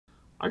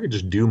I could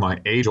just do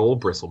my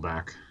age-old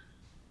bristleback.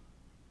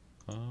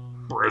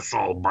 Um,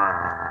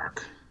 Bristleback.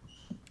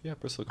 yeah,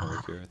 Bristle can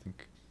work here, I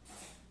think.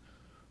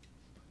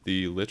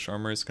 The Lich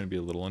armor is going to be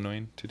a little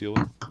annoying to deal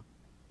with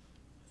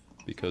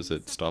because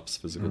it stops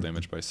physical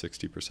damage by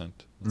 60%.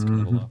 That's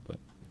kind of a lot, but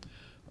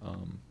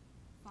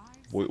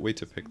wait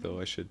to pick though.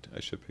 I should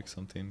pick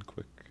something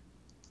quick.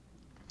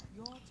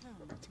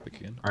 To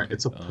pick again. All right, Okay,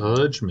 it's a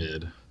Purge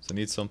mid. So I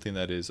need something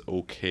that is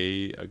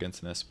okay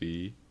against an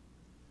SB.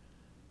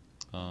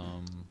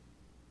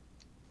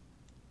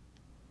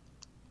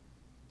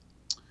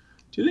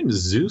 Do you think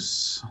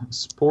Zeus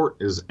support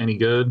is any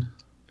good?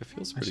 It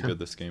feels pretty good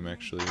this game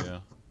actually. Yeah,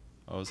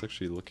 I was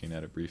actually looking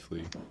at it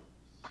briefly.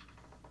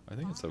 I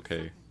think it's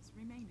okay.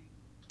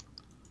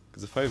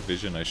 Because if I have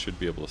vision, I should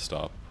be able to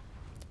stop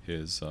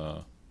his.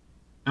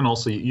 And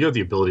also, you have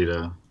the ability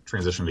to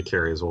transition to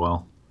carry as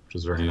well, which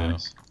is very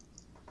nice.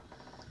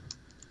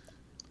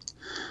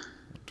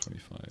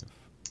 25.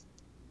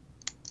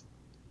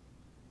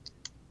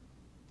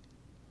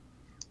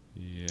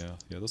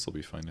 Yeah, this will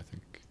be fine, I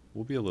think.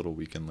 We'll be a little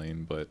weak in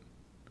lane, but...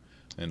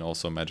 And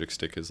also Magic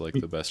Stick is like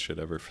the best shit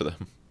ever for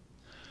them.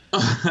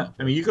 I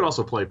mean, you could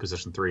also play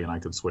position 3, and I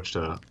could switch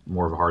to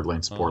more of a hard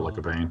lane support like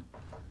a Bane.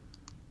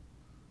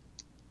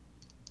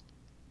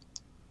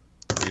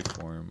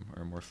 Waveform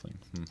or Morphling.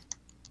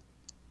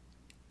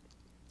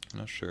 I'm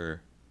not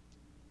sure.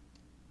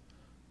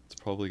 It's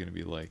probably going to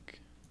be like...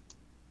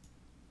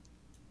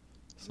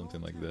 something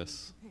like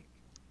this.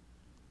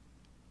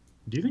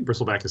 Do you think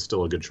Bristleback is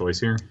still a good choice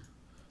here?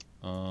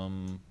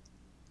 It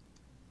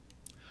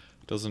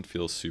doesn't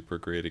feel super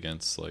great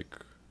against like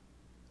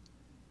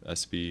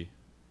SB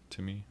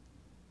to me.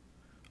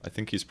 I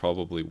think he's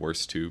probably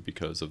worse too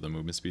because of the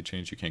movement speed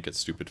change. You can't get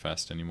stupid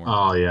fast anymore.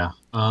 Oh yeah.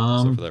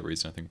 So for that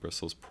reason, I think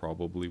Bristle's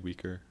probably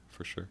weaker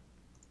for sure.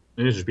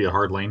 Maybe just be a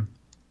hard lane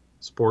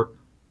support,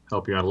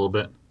 help you out a little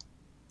bit.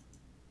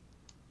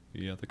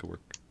 Yeah, that could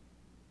work.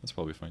 That's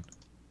probably fine.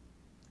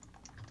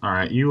 All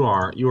right, you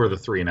are the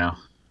 3 now.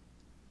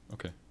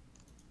 Okay.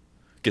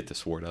 Get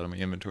this ward out of my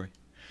inventory.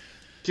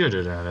 Get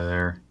it out of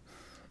there.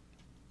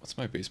 What's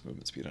my base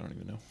movement speed? I don't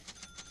even know.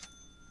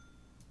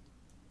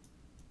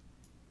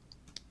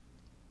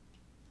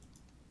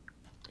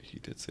 He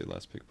did say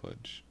last pick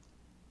pledge.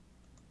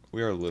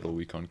 We are a little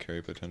weak on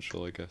carry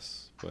potential, I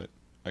guess, but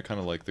I kind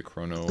of like the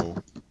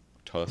Chrono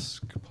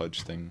Tusk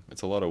pudge thing.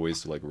 It's a lot of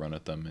ways to like run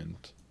at them, and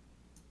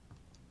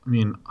I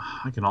mean,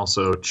 I can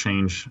also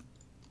change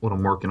what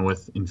I'm working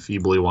with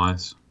enfeebly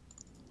wise.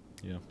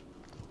 Yeah.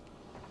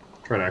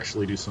 Try to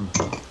actually do some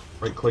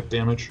right click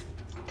damage.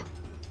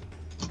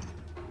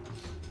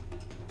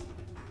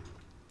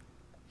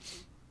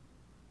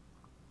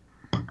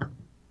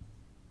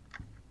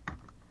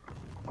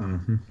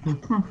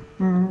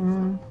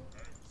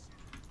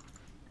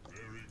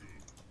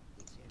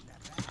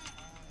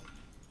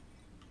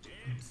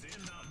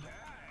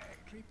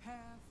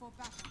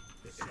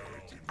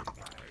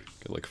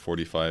 Get like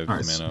 45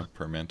 mana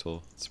per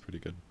mantle. It's pretty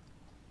good.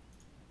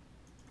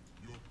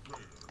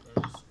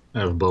 I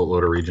have a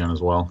boatload of regen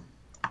as well.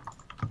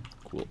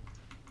 Cool.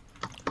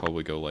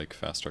 Probably go like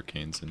fast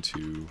arcanes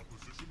into...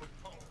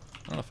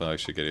 I don't know if I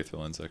should get Aether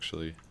Lens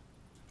actually.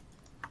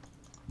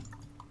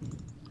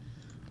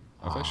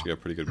 I've actually got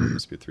pretty good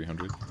movement speed,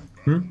 300.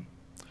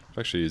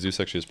 Actually, Zeus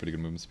actually has pretty good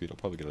movement speed. I'll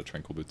probably get a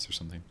Tranquil Boots or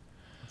something.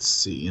 Let's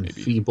see.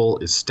 Enfeeble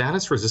is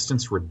status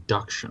resistance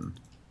reduction.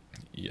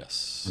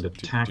 Yes. And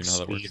attack do you know how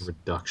that speed works?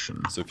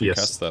 reduction. So if you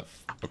cast that...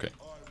 Okay.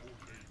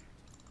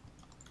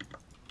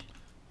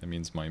 That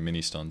means my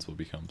mini stuns will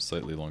become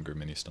slightly longer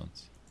mini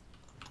stuns.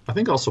 I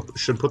think also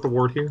should put the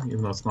ward here,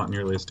 even though it's not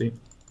nearly as deep.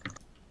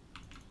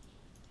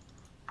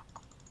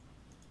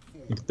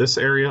 This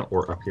area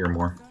or up here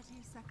more?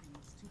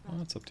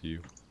 Oh, it's up to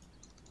you.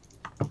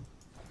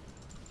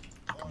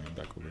 Coming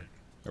back over.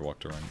 I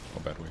walked around a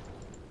bad way.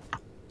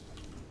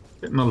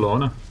 Hitting the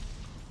Lona.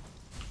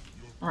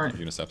 Alright. Are you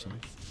gonna stab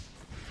somebody?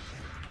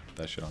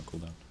 That shit on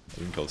cooldown. Oh,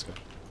 we can kill this guy.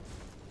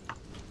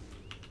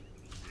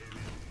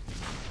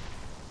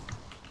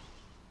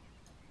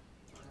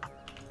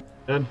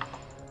 Dead.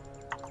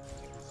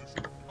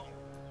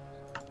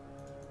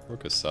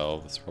 Work a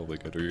salve, that's probably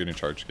good. Or you're gonna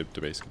charge, get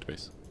to base, get to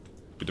base.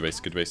 Get to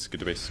base, get to base, get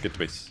to base, get to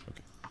base.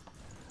 Okay.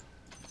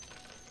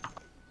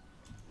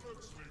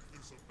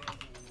 Right,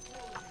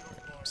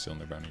 I'm stealing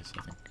their bounties,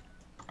 I think.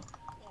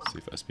 See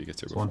if SB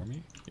gets here before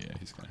me. Yeah,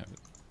 he's gonna have it.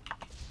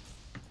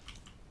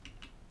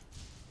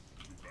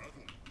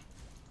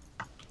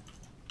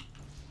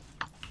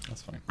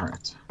 That's fine.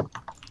 Alright.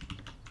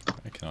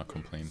 I cannot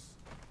complain.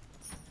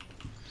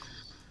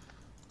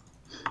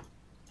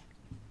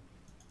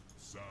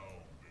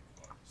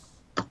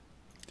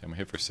 Damn, I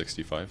hit for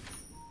 65.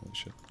 Holy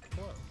shit.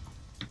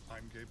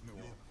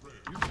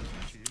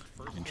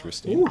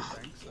 Interesting. Ooh.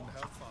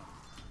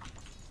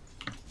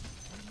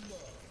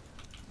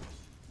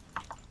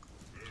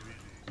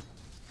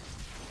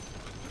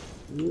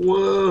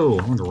 Whoa!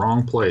 I'm in the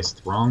wrong place,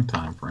 the wrong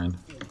time, friend.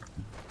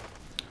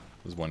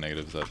 There's one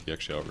negative is that he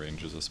actually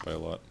outranges us by a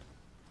lot.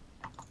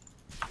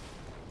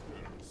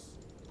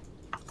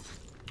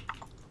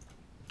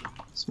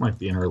 This might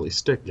be an early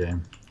stick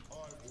game.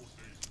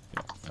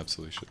 Yeah,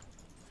 absolutely should.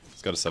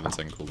 It's got a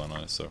 7-second cooldown on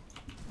it, so.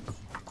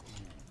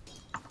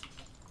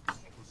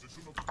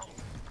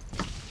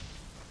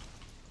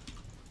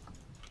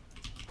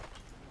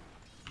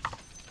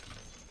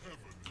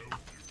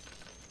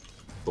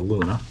 The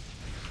Luna.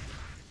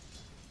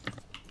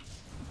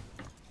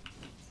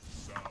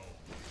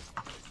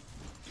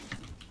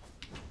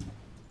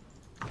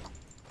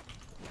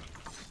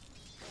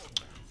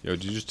 Yo,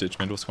 did you just ditch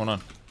mid? What's going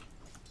on?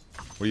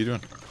 What are you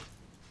doing?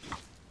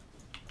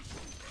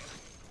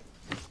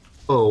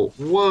 Oh,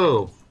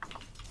 whoa!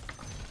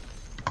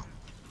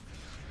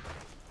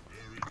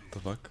 What the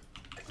fuck?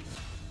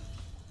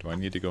 Do I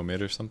need to go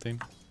mid or something?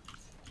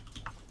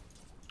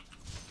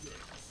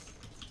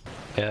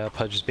 Yeah,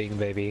 Pudge is being a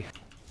baby.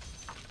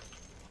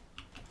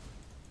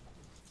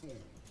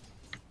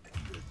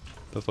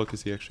 The fuck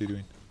is he actually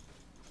doing?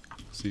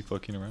 Is he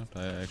fucking around?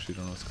 I actually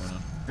don't know what's going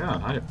on.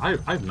 Yeah,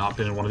 I've not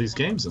been in one of these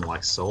games in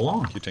like so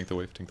long. Can you tank the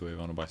wave? Tank the wave. I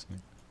want to buy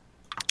something.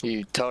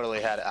 You totally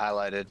had it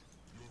highlighted.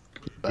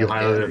 You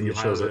highlighted it and you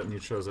chose it. And you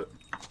chose it.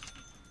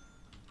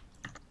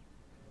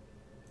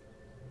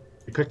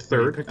 You picked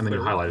third, and then you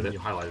highlighted it. You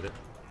highlighted it.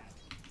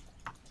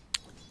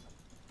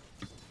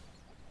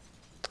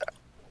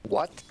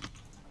 What?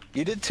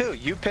 You did too.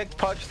 You picked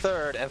Pudge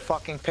third and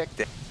fucking picked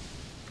it.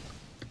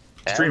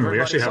 Stream. We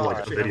actually have saw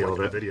like a video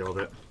of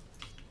it.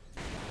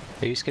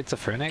 Are you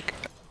schizophrenic?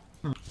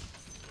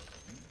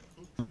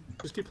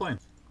 Just keep playing.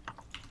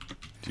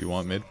 Do you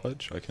want mid,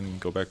 Pudge? I can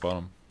go back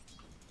bottom.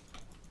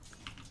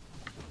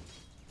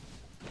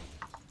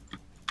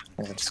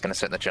 I'm just gonna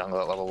sit in the jungle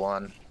at level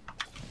 1.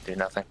 Do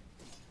nothing.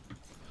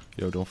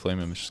 Yo, don't flame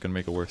him. It's just gonna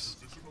make it worse.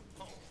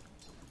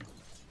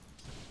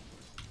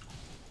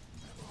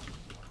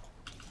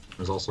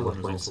 There's also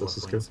left lane, so this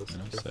is good. I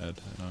know, sad.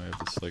 I know I have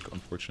this like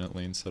unfortunate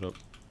lane set up.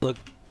 Look.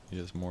 He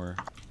has more.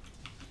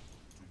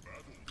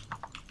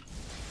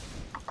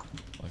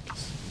 Like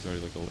he's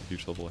already like a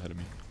huge level ahead of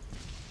me.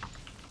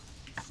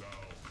 It's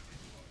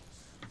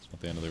not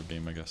the end of their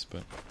game, I guess,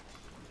 but.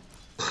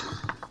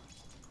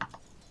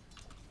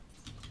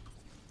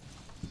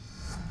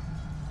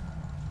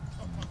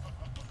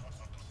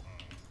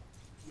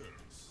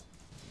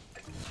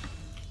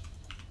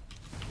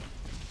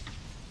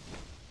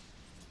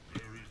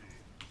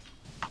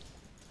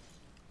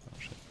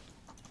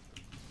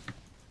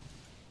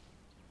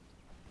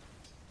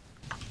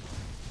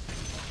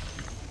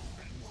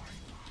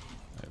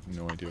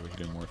 No idea what he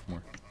didn't work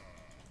more.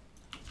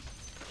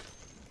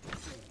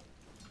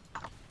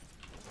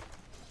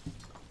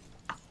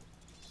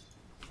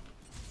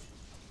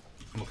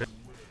 Okay.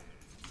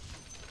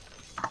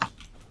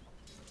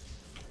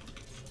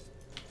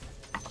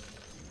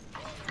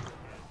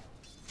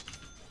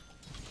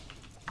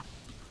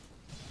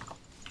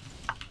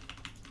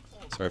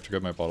 Sorry, I have to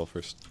grab my bottle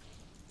first.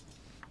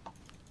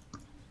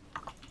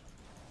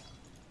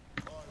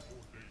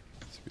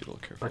 Let's be a little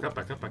careful. Back up,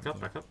 back up, back up,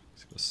 back up.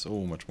 He does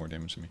so much more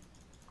damage to me.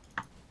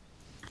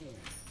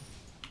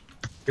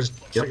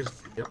 Yep.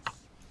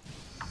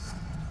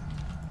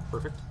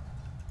 Perfect.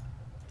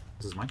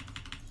 This is mine.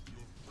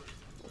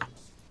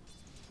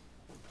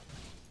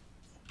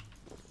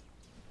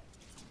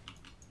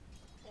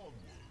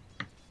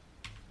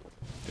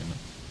 Damn it.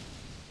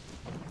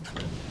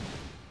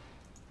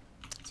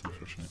 It's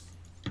unfortunate.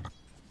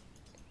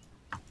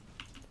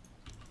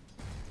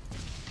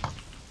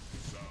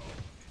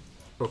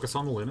 Focus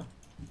on the Luna.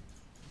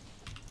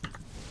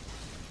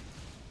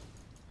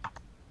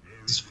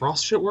 Does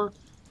frost shit work?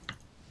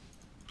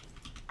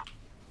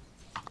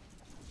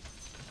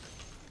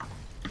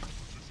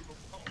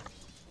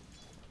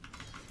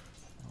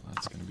 Well,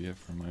 that's gonna be it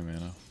for my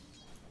mana.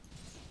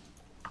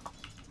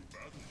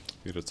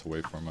 Dude, it's a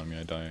waveform on me,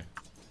 I die.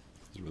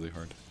 It's really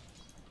hard.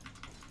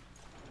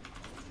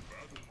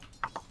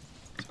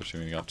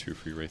 Especially when you got 2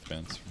 free Wraith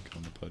Bands from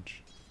killing the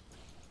Pudge.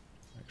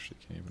 I actually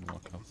can't even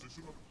walk up.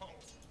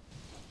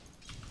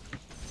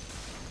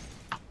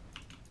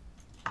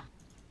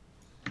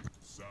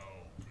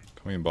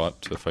 Coming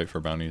bot to fight for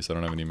bounties. I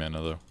don't have any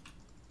mana though.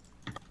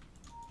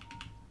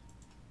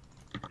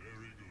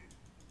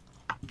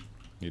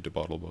 Need to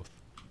bottle both.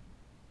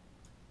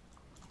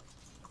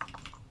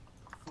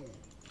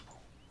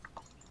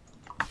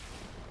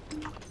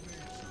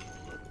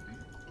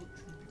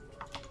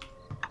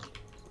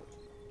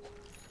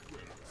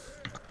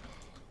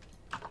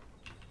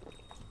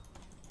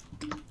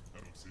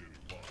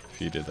 If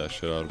he did that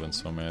shit, I would have been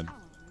so mad.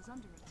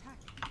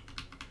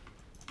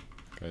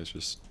 Guy's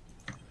just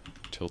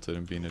tilted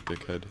and being a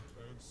dickhead.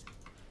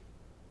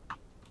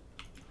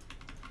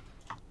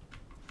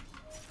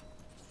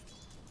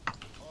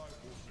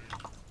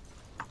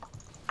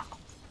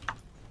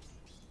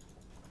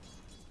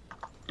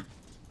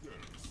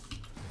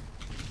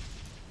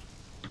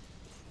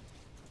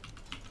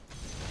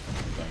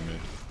 Dying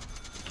mid.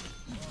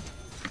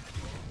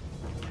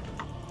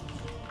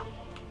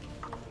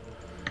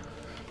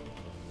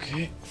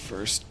 Okay,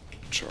 first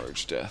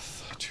charge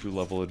death.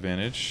 2-level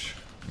advantage.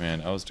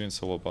 Man, I was doing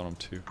so well bottom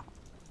too.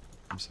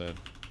 I'm sad.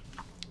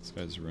 This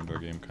guy's ruined our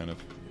game, kind of.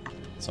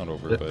 It's not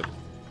over, but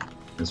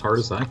as hard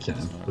as I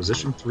can.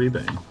 Position 3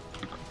 Bane.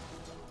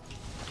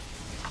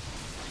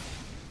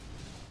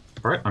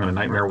 Alright, I'm gonna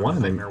Nightmare 1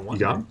 and then you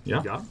got him?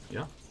 Yeah.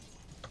 Yeah.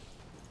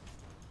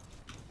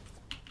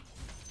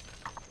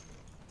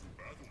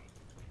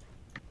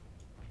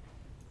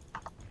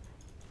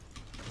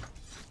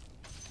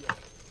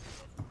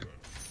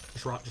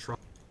 Just rot.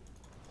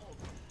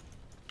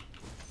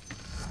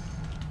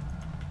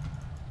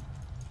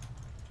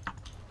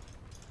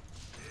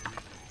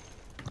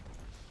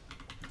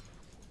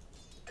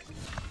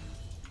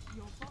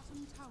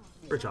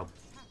 Great job.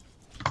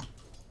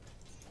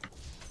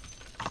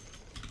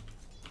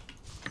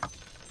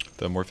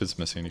 The morph is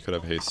missing. You could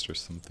have haste or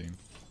something.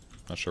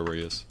 Not sure where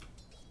he is.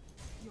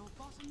 Your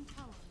bottom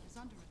tower is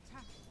under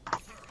attack.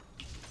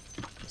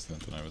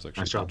 I was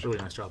actually nice job. Really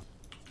nice job.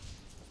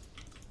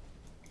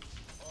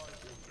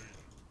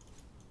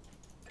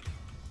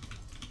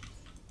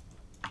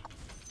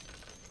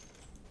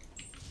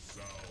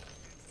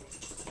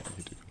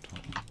 He did go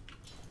top.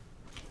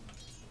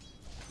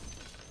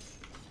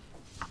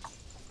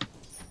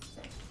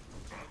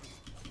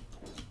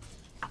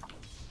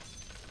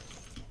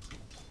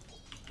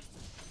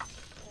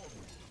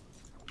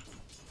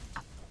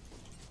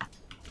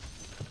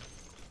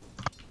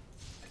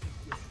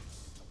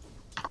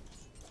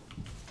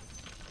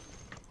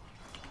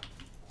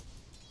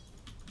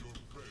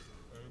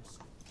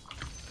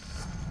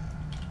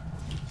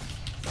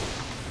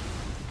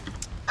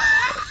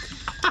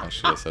 I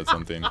should have said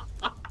something.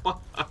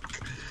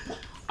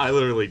 I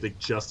literally like,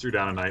 just threw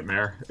down a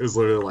Nightmare. It was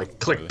literally like,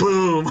 click, really?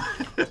 Boom!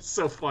 It's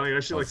so funny.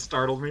 That shit like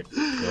startled me.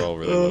 They're all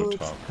really low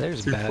top.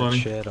 There's bad funny.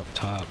 shit up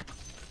top.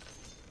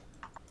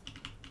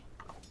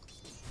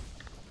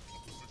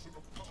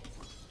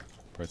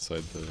 Right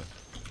side, the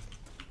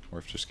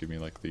morph just give me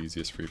like the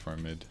easiest free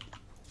farm mid.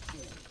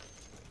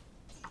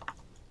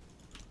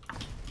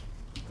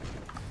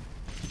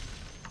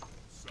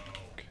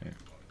 Okay.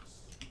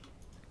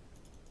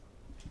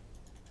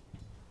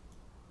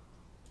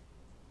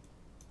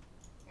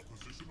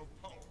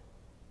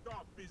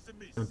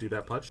 Don't do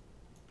that, Pudge.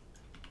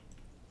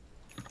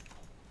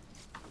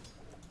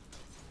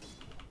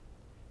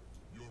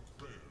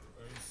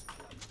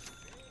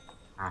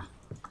 Ah.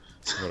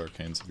 What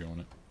arcanes if you want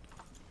it?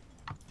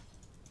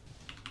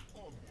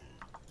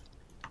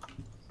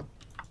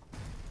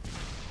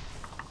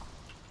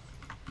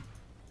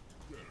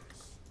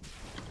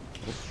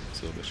 Oh,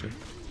 still a bishop. In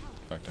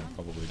fact, I'm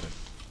probably dead.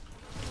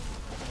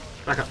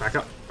 Back up, back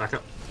up, back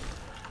up.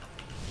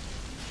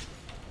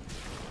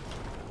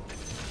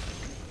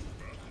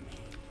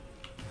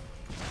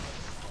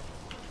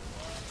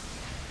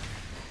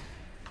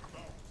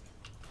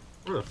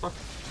 Where the fuck?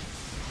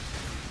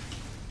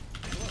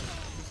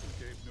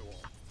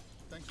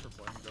 Thanks for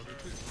playing Dota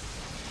 2.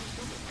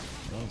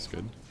 Well, that's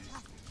good.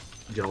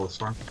 Yellow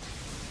storm.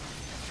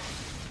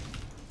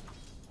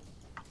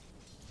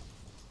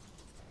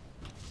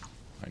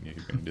 I knew you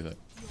were gonna do that.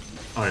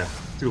 Oh yeah,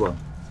 too low.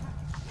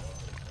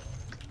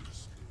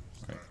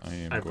 Alright, I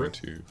am going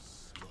to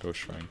go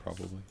shrine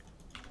probably.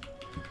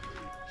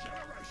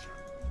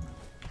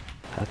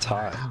 That's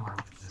hot. Wow,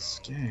 this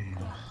game.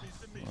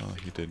 Well,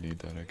 he did need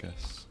that, I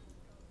guess.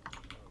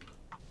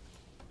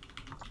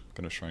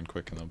 Gonna shrine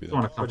quick and they'll be I there.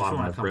 want to come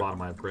bottom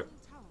my grip.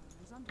 Tower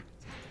is under attack.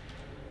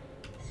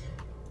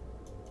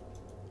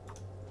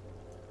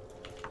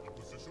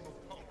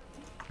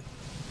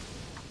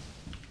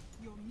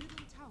 Your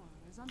middle tower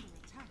is under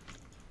attack.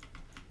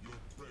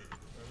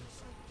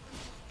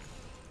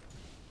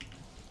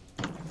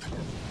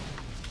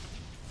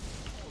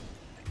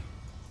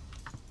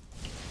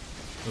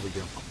 No big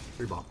deal.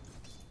 3 bomb.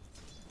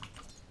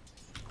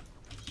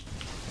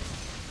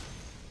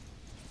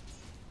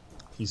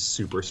 He's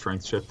super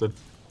strength shifted.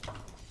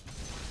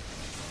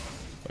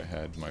 If I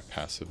had my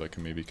passive, I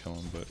could maybe kill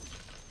him, but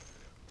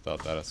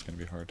without that, it's gonna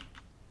be hard.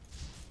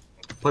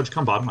 Pudge,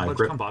 come bottom. I have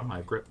grip. Come bottom. I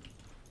have grip.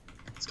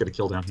 Let's get a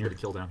kill down here. Get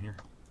a kill down here.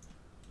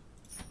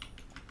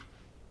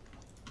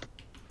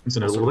 It's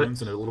in a little bit.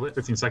 It's in a little bit.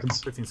 15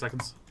 seconds. 15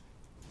 seconds.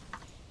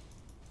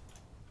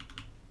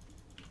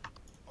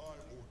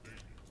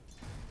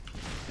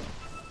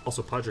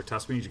 Also, Pudge or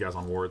Tess, we need you guys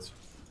on wards.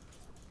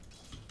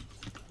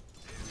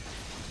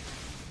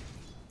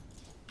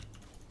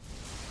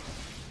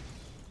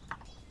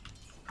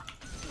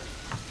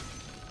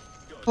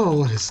 Oh,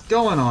 what is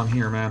going on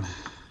here, man?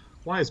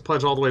 Why is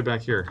Pudge all the way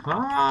back here?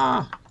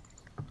 Ah!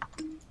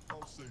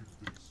 I'll save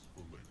this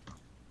for later.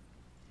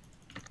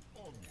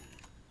 Onward.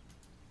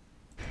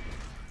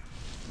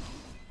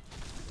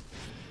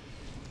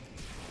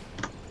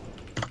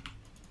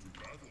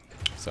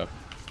 What's up?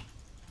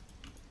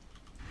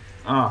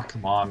 Ah,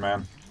 come on,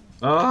 man.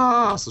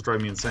 Ah, this is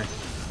driving me insane.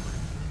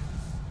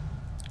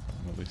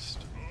 At least.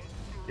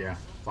 Yeah,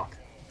 fuck.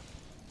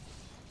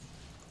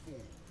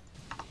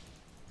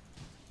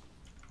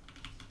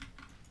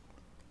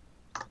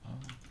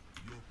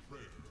 Your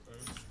prayer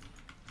answered.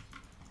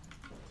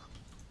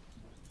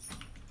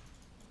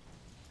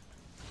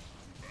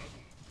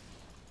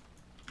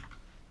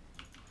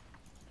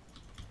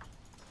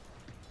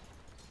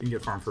 You can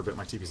get farm for a bit.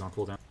 My TP's on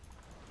cooldown.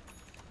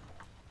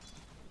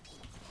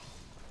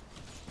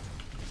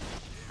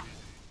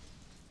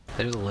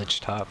 There's a lich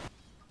top.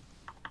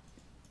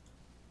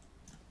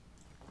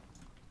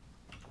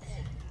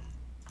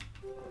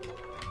 Your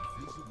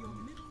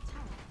middle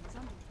tower is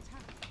under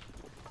attack.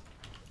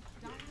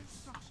 Dire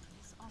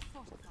structures are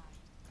fortified.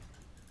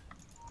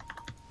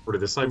 Over to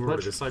this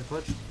side,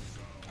 Pudge.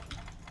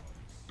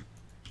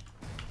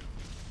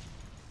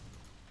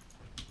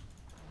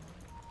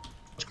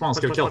 Come on, let's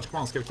get a kill. Come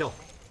on, let's get a kill.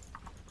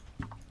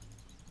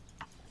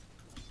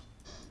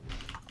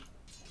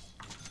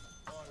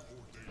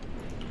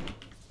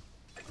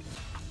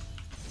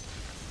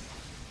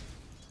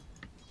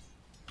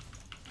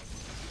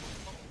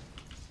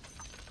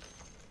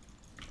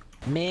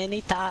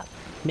 Mini top,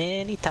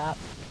 mini top.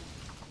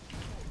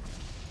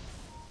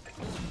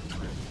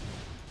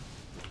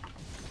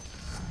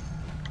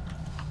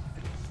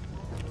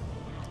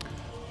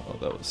 Oh,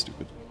 that was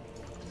stupid.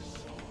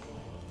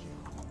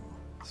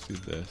 Let's do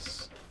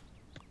this.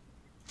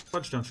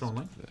 Pudge, don't show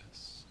online.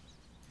 This.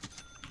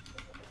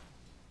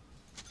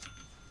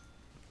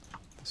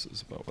 This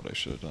is about what I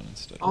should have done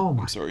instead. Oh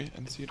my I'm sorry, I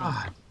didn't see it on.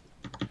 God.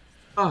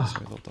 Ah.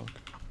 Sorry, little dog.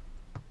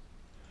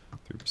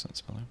 3%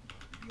 spell amp.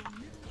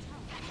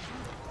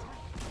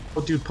 Oh,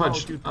 dude,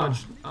 Pudge. He's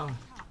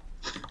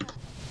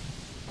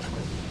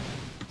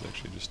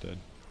actually just dead.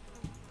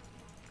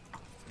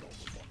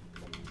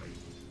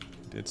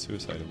 Did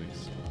suicide at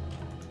least.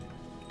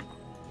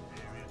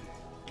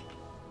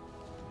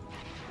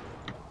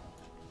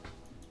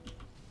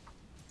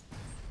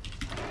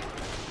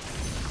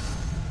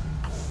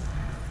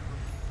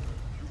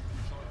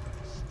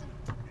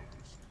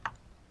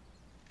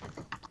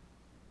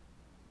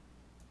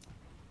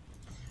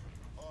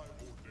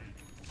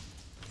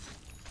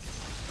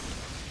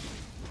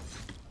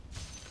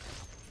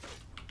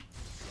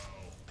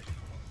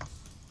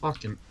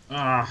 Fucking You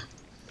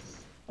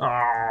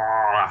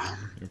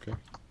okay?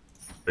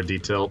 A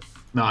detail.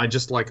 No, I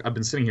just like I've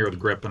been sitting here with a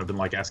grip and I've been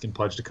like asking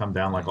Pudge to come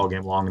down like all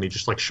game long, and he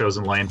just like shows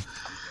in lane,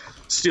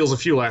 steals a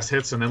few last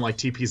hits, and then like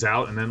TP's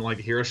out, and then like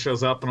Hero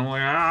shows up, and I'm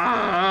like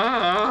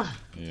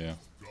Yeah.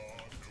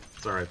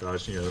 It's alright though. I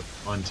just need to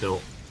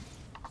untilt.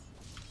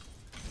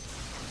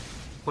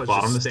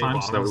 Bottom this time,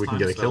 so that way we can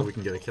get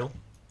a kill.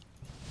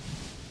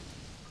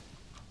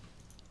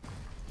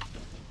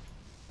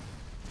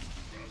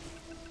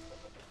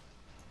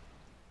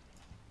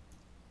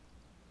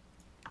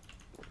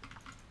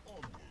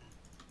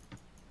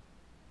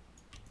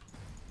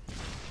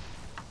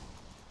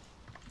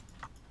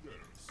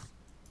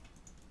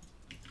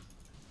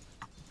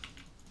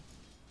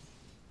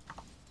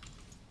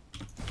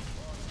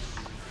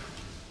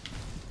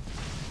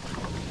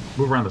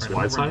 Move around this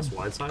wide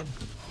side.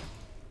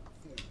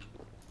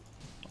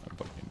 I'm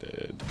fucking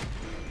dead.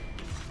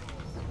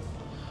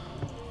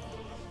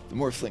 The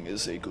Morphling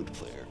is a good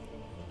player.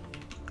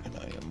 And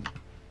I am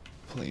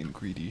playing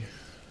greedy.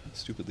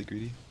 Stupidly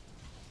greedy.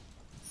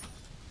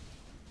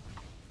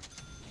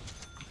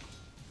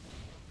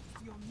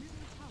 Your middle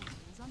tower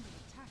is under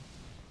attack.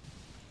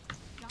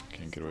 Dire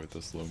Can't get away with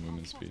this low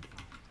movement speed.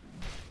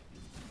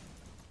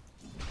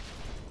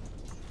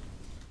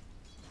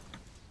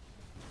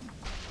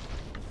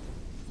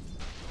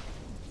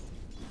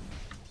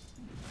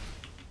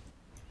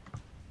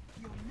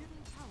 Your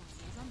middle tower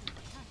is under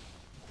attack.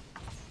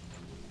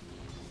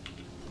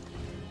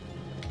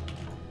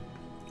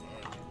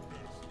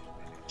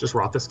 Just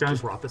rot this guy. This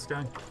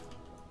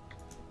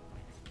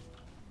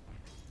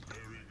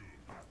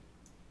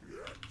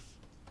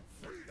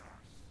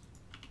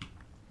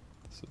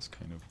is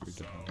kind of weird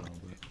to have a little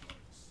bit.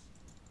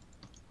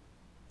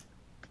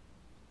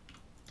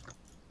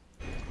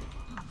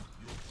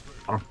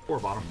 Bottom. Poor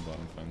bottom.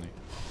 Bottom finally.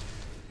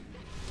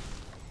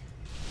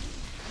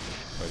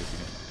 Fight if you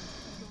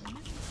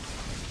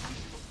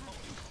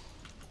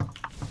can.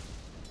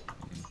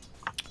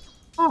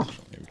 Oh.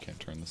 Maybe we can't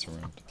turn this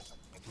around.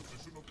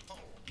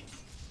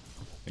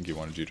 I think he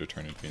wanted you to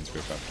turn in Fiend's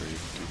Grip after you.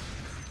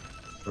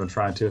 I've been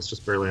trying to. It's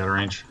just barely out of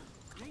range.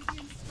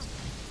 Radiant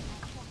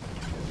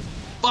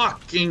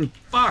Fucking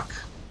fuck.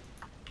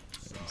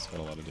 Yeah, it's got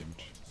a lot of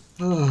damage.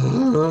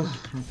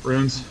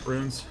 Runes. Why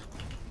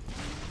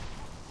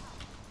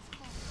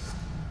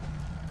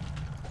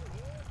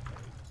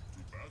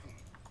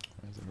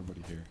is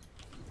everybody here?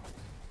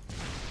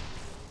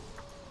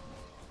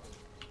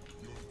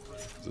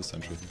 Is this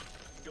sentry here?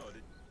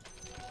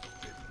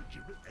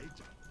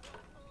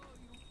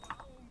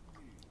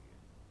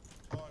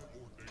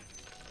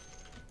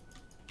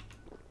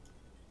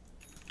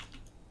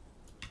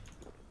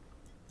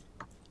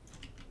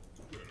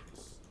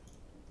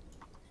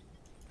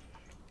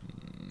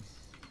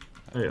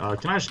 Hey,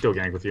 can I just go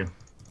gank with you?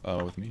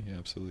 With me? Yeah,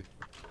 absolutely.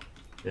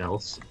 Yeah,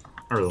 let's.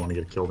 I really want to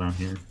get a kill down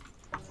here.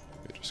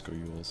 Maybe just go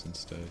Yules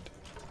instead.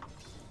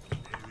 Or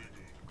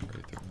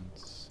Aether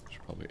Lance.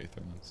 Should probably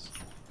Aether Lance.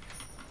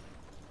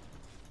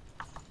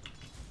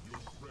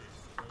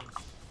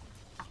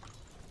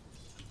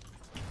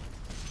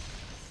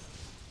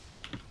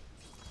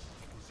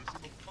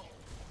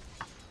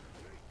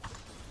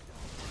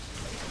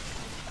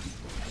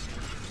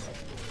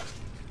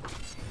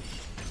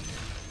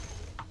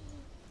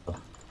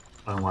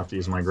 I don't have to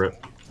use my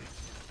grip.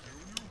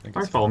 think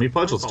Alright, it's follow me,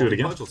 Pudge. Let's do it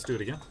again. Pudge, let's do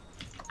it again.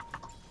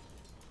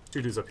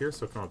 Two dudes up here,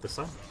 so come up this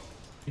side.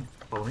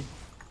 Follow me.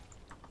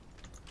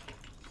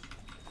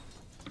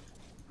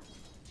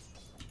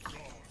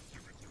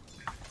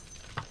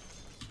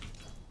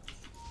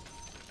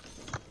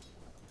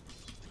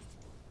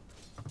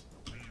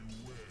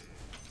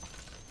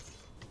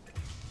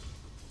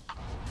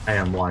 I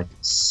am like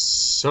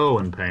so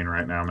in pain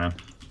right now, man.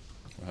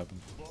 What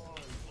happened?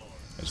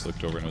 I just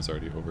looked over and it was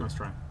already over. Nice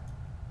try.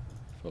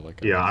 Felt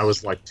like Yeah, I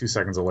was like 2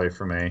 seconds away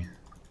from a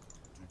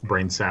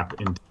brain sap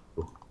into.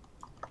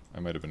 I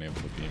might have been able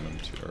to beam him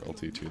to our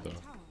ulti too, though.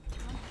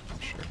 I'm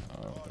sure.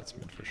 Oh, that's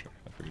mid for sure.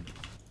 I figured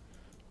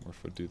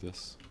Morph would do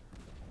this.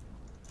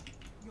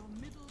 Your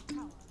middle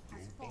tower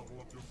has fallen. Bottle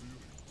up your feelings.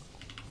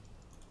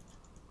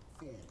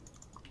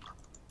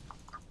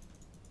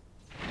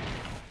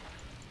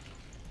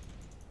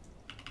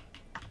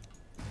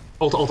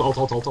 Ult, ult, ult,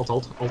 ult, ult, ult,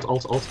 ult, ult,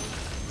 ult, ult.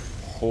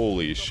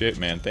 Holy shit,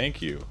 man.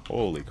 Thank you.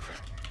 Holy crap.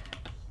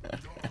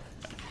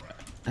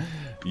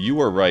 You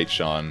were right,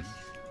 Sean.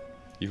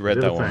 You read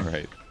Did that a one thing.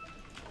 right.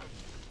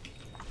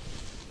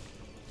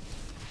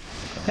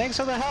 Thanks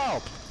for the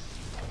help.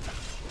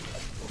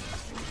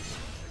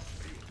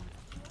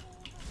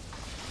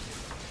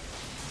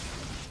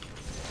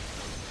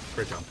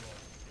 Great job.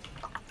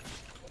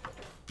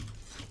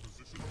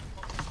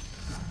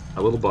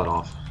 A little butt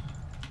off.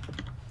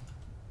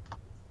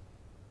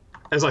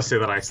 As I say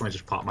that, I accidentally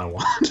just popped my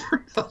wand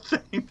or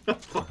nothing. Do you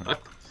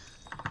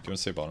want to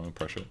say bottom and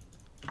pressure?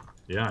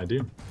 Yeah, I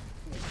do.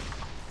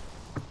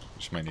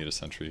 Just might need a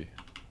sentry.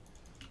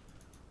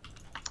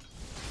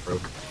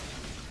 Broke.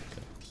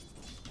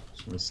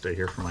 Just gonna stay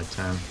here for my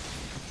 10. I'm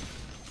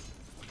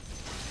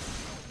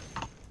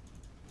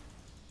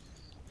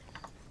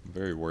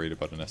very worried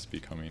about an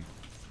SB coming.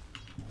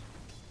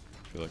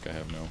 I feel like I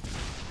have no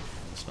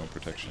snow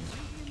protection.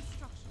 Radiant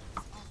structures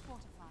are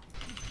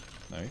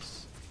fortified.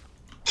 Nice.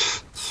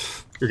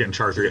 You're getting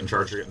charged, you're getting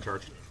charged, you're getting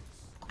charged.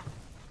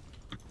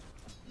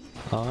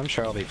 Oh, I'm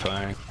sure I'll be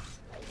fine.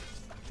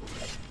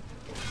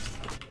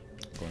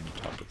 Going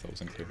top if that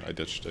wasn't clear. I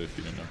ditched it if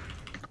you didn't know.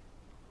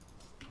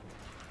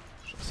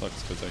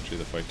 Sucks because actually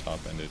the fight top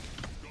ended.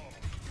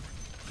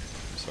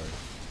 I'm sorry.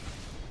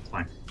 It's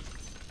fine.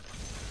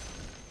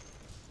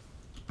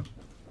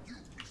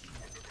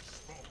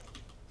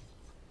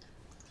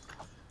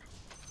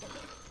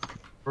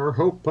 Or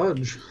hope,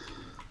 Pudge.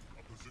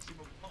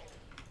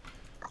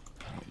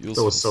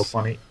 That was so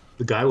funny.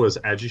 The guy was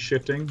agi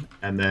shifting,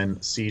 and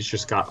then Siege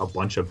just got a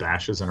bunch of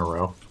bashes in a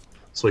row.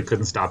 So he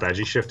couldn't stop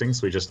agi shifting,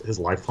 so his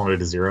life plummeted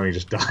to 0 and he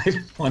just died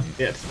in 1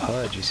 hit.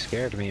 Pudge, you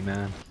scared me,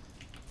 man.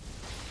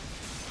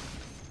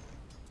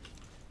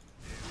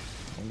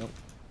 Oh no.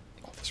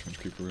 Oh, this range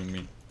creeper ruined me.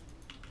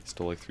 He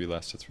stole like 3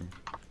 last hits from me.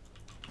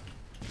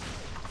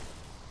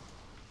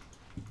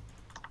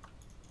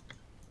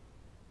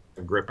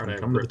 Grip and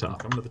come to the top.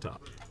 Come to the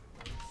top.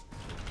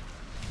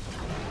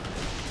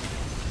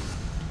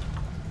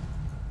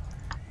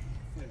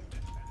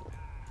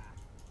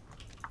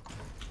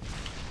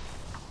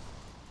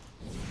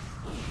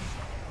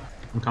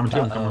 I'm coming too,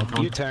 I'm coming, I'm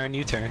coming. U-turn,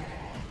 U-turn.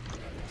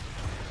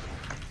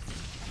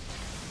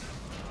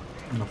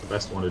 Not the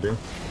best one to do.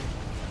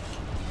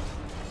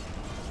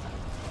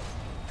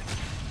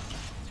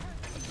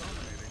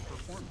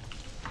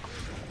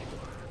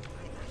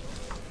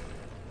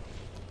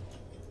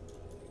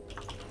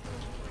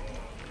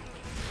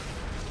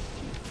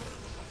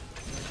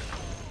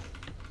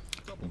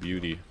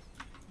 Beauty.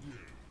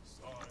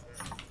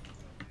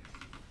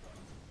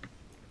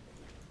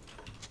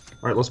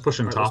 Alright, let's push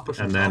in top,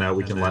 and then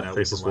we can let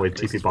Faceless Void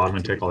TP bottom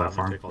and take all that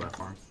farm.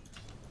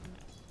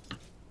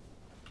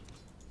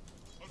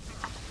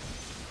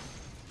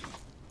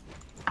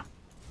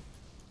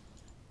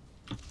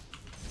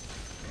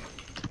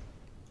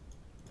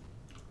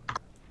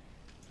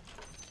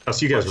 Oh,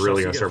 so you guys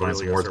really gotta start buying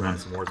some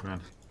wards, man.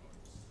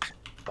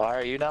 Why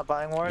are you not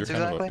buying wards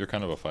exactly? You're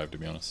kind of a 5 to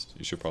be honest.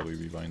 You should probably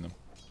be buying them.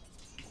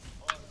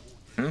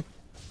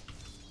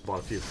 Bought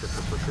a few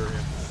for sure,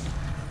 yeah.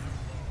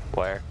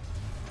 Where?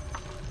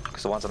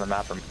 Because the ones on the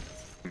map are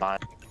mine.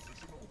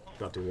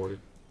 Got rewarded.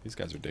 These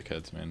guys are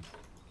dickheads, man.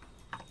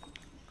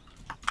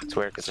 It's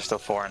weird because they're still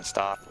 4 in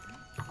stock.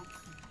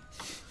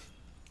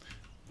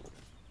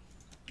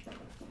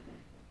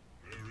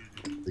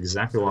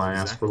 Exactly why I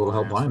asked for a little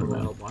help buying them,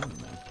 man.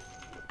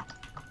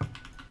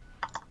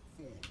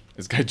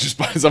 This guy just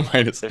buys a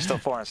minus. They're still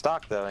 4 in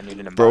stock though, and you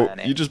didn't buy Bro,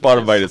 any. you just bought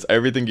a minus.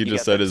 Everything you You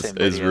just got said that is same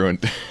video.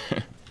 ruined.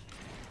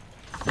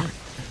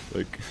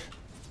 Like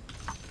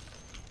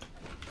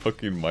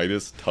fucking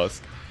Midas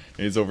Tusk,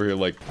 and he's over here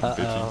like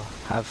bitching. Uh-oh,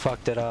 I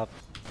fucked it up.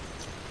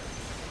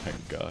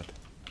 Thank God.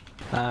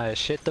 I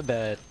shit the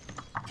bed.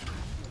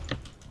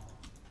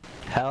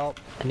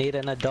 Help, I need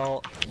an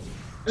adult.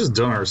 I just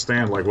don't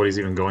understand like what he's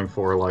even going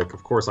for. Like,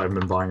 of course I haven't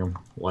been buying them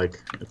like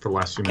for the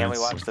last few Can we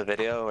minutes. watch the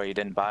video where you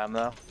didn't buy them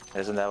though?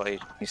 Isn't that what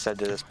you said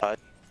to this Pudge?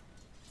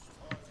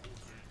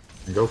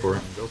 Go for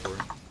it.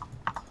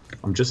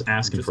 I'm just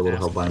asking for a little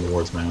help buying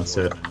wards, man. That's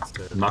it.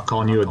 I'm not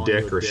calling you a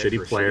dick or a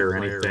shitty player or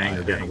anything.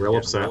 You're getting real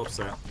upset.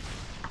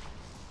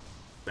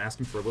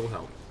 asking for a little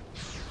help.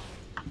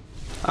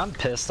 I'm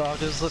pissed off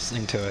just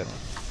listening to it.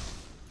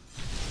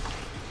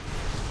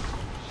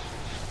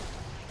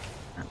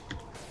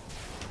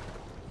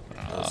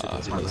 That's That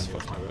was my bad.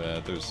 fucking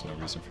bad. There's no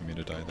reason for me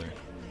to die there.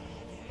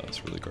 That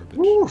was really garbage.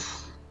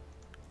 Oof.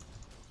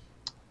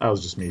 That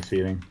was just me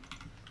feeding.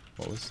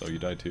 What was? Oh, you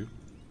died too?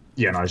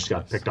 Yeah, no, I just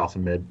got picked off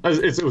in mid.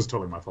 It was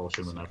totally my fault. I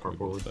shouldn't have been that far We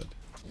both forward. died.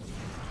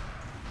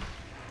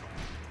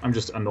 I'm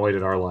just annoyed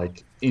at our,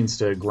 like,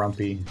 insta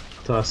grumpy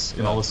Tuss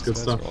and all this good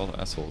these guys stuff. are all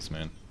assholes,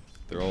 man.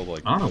 They're all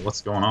like. I don't know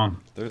what's going on.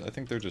 I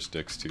think they're just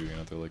dicks too. You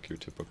know, they're like your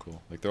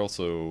typical. Like they're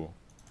also,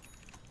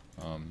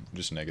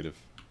 just negative,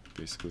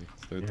 basically.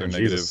 They're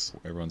negative. Jesus.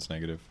 Everyone's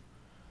negative.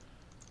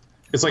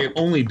 It's like it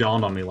only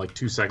dawned on me like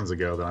 2 seconds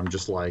ago that I'm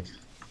just like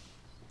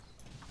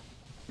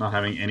not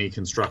having any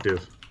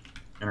constructive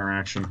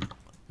interaction.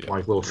 Yeah.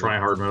 Like little try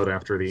hard mode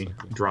after the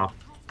Exactly. drop.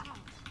 Top tower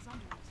is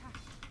under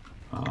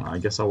attack. I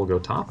guess I will go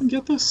top and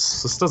get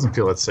this. This doesn't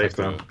feel that safe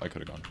though. I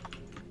could have gone,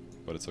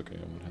 but it's okay.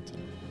 I would have to.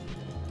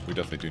 We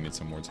definitely do need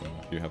some wards though.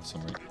 If you have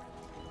some, right?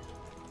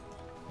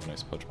 A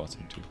nice pudge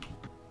bottom too.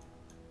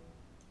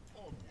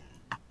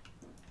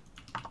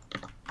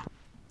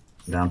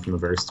 Down from the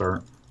very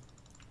start.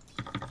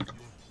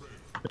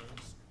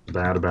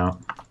 Bad about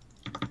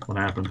what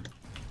happened.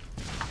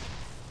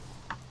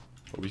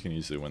 But we can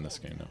easily win this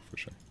game now for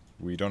sure.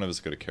 We don't have as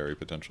good a carry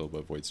potential,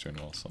 but Void's doing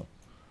well, so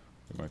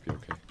we might be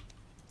okay.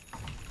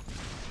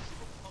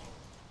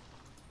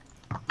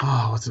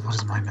 Oh, what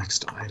is my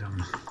next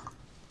item?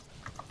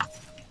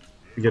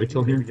 We get a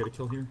kill here? We get a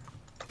kill here?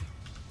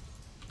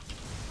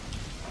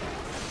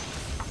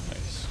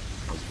 Nice.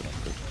 That's been up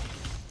good.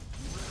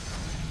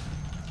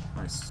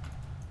 Nice.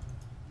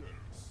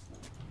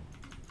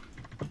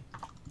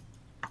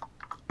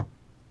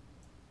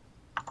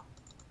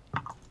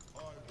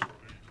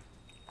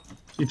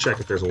 You check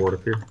if there's a ward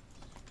up here.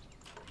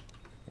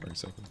 Where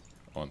exactly?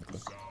 Oh, on the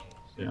cliff.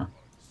 Yeah.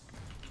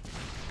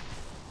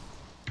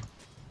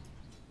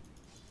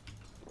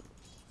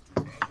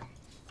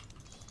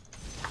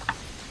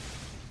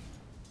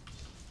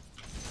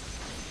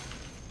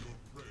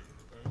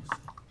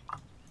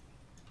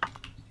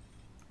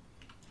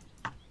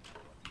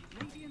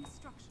 Radiant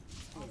structures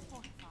are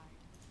fortified.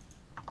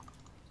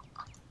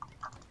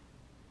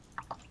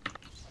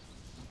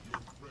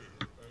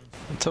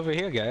 It's over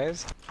here,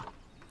 guys.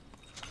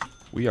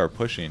 We are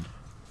pushing.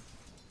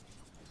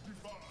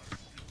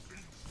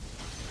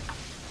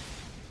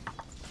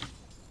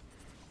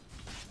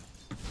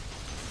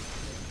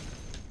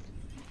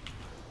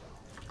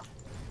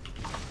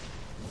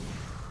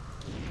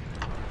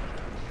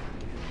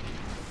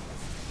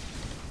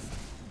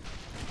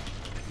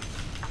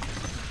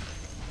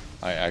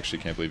 I actually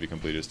can't believe he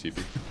completed his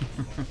TP.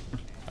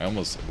 I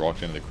almost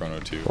rocked into the chrono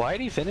too. Why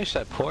did he finish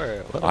that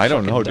port? What a I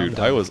don't fucking know, dude.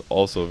 dum-dum. I was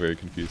also very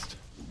confused.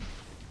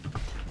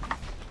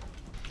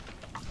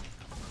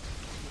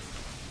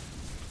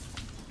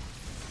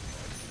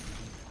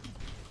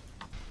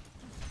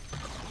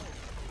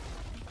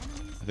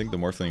 I think the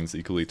Morphling's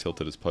equally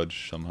tilted as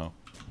Pudge somehow.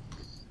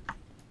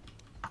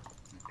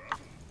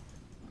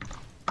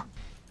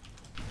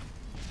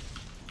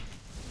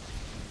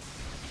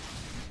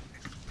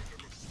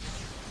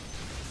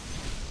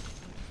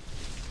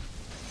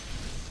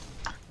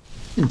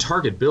 In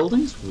target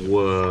buildings?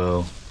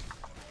 Whoa.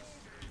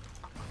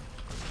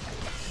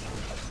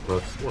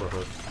 Hook. What a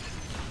hook.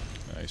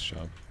 Nice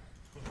job.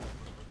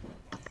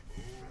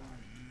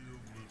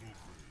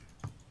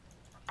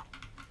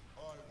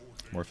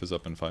 Morph is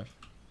up in 5.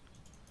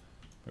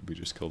 Maybe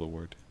just kill the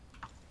ward.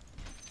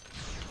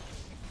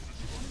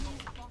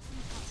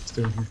 Let's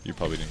do it here. You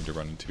probably need to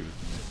run into.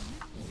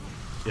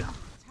 Yeah.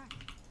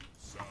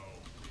 I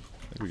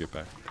think we get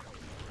back.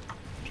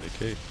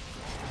 JK.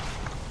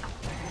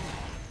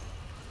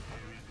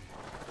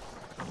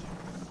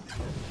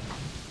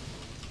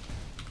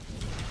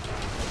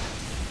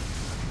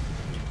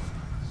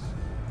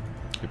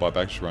 You bought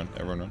back, just run.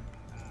 Everyone run.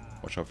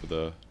 Watch out for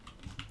the...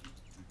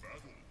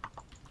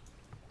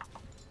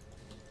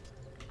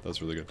 That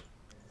was really good.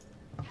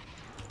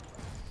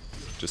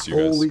 Just you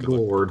guys. Holy Good luck.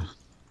 lord.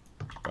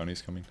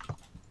 Bounty's coming.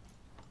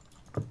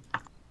 I'll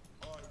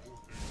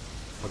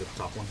get the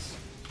top ones.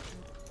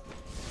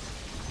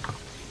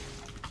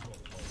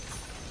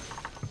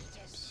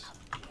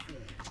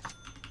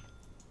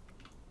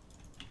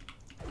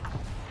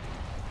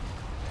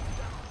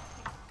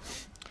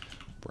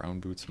 Brown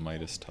Boots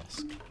Midas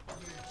Tusk.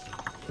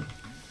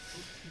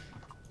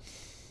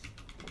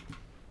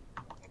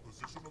 A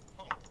position of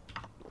power.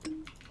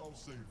 I'll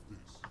save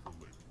this for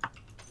later.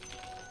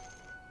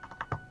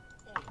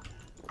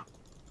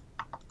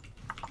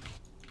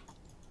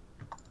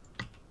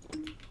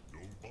 Onward.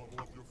 Don't bottle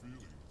up your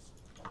feelings.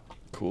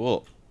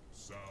 Cool.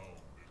 Sound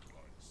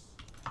advice.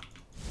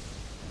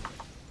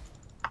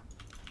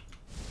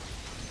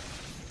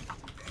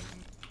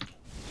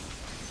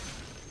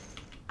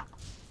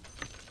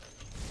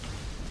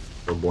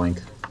 Or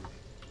blink.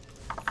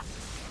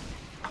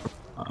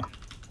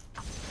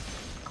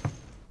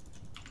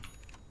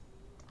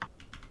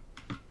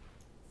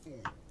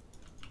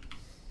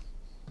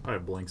 I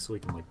have blink so we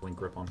can like blink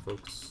grip on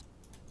folks.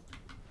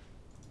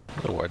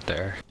 The ward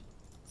there.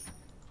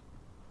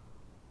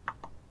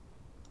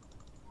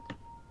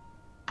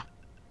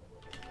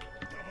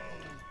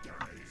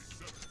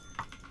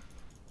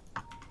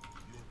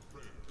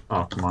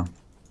 Oh, come on.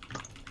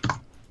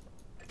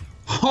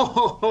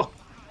 Oh,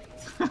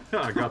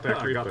 I got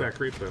that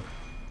creep. Though.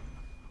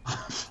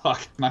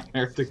 Fuck,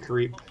 nightmare the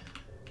creep.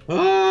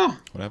 Ah!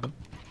 What happened?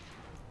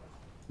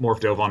 Morph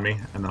dove on me,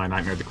 and then I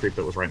nightmared the creep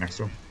that was right next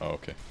to him. Oh,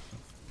 okay.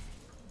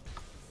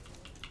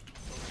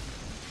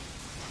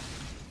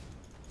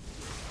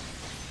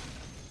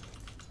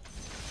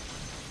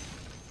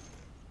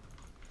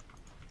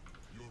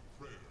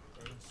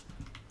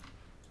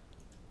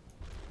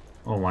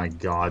 Oh my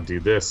god,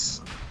 dude,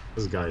 this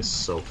guy is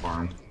so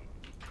farmed.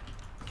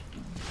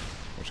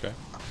 Which guy?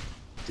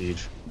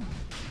 Siege.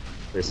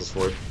 Faceless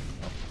Floyd.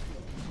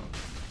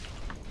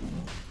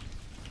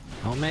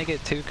 Don't make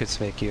it too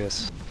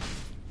conspicuous.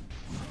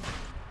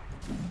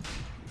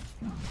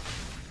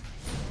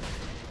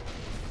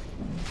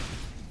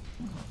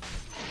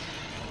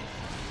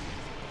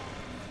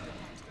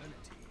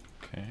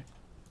 Okay.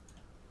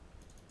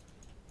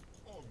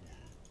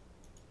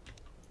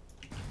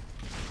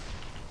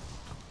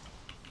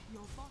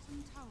 Your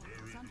bottom tower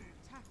is under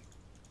attack.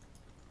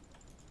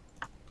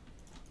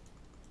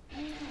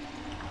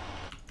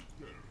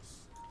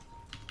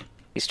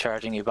 He's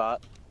charging you,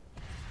 bot.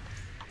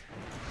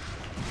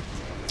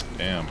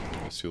 Damn,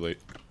 it was too late.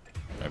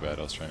 My bad,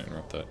 I was trying to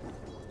interrupt that.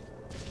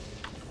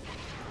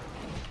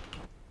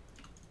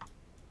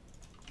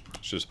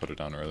 Should just put it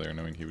down earlier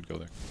knowing he would go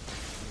there.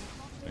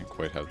 Didn't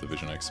quite have the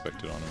vision I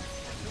expected on him.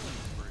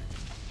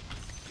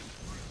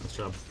 Nice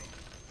job.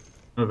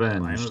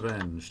 Avenged. I am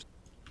avenged.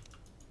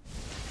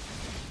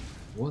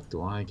 What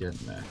do I get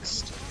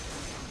next?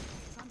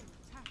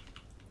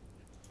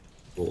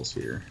 Bulls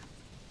here.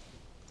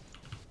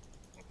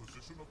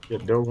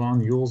 Get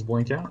Dogon, Yule's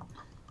blink out.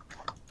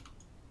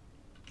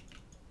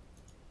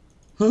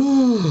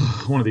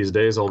 One of these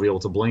days I'll be able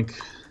to blink.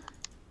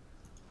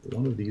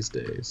 One of these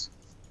days.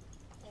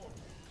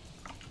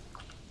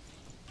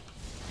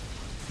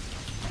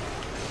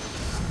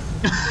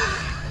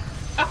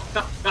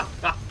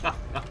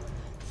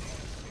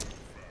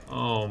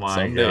 Oh my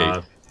Someday,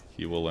 god.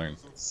 he will learn.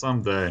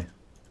 Someday.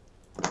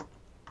 That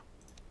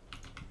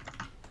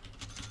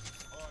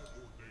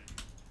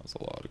was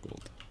a lot of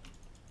gold.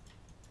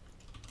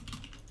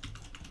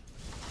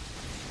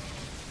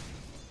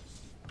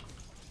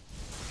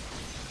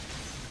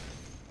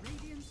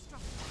 Radiant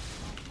structures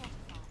are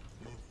fortified.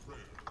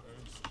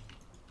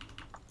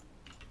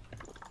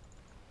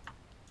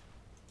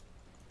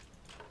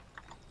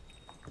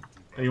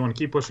 Hey, you want to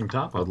keep pushing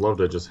top? I'd love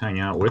to just hang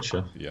out with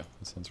you. Yeah,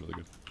 that sounds really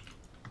good.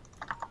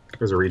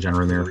 There's a regen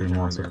room there if anyone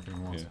wants it.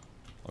 Yeah,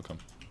 I'll come.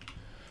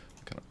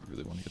 I kind of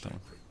really want to get that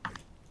one.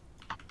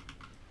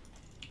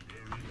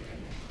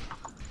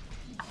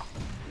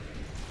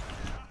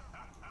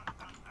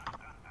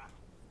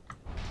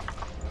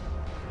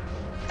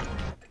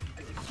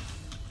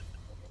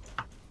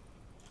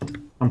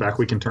 I'm back,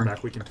 we can turn.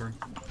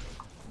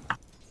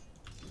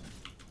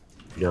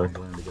 Together.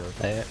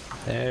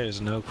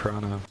 There's no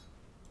chrono.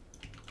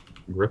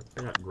 Grip.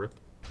 I got grip.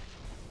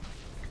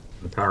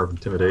 The power of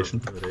intimidation.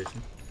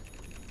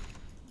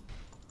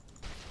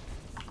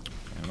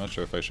 I'm not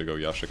sure if I should go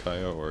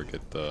Yashikaya or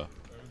get the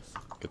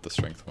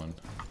strength one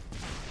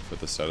for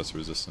the status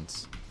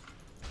resistance.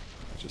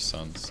 It just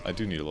sounds. I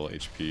do need a little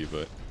HP,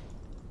 but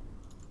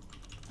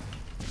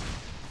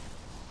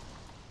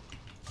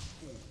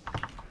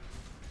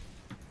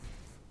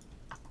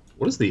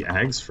What does the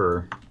Ags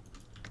for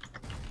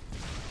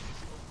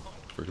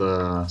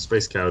the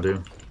Space Cow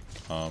do?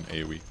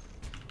 AoE,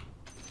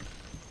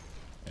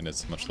 and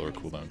it's much lower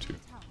cooldown too.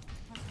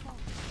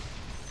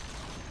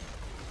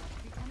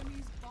 The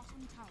enemy's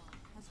bottom tower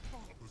has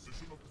fallen.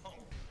 Position of power.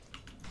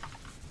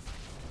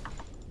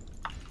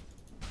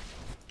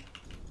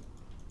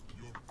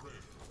 Your prayer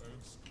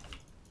answered.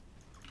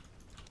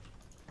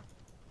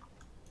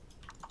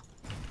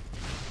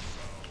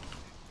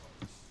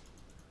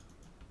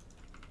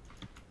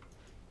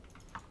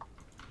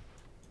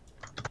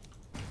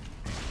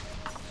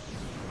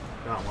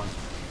 Got one.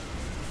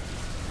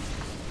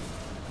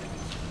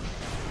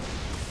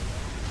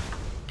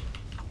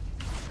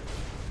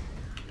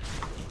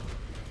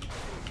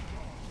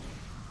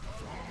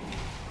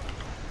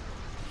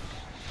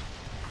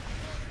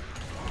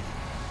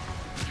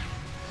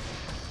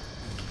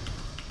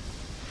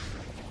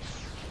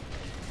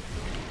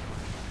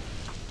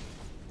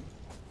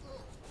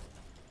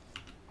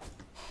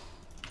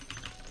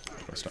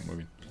 Gotta stop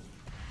moving.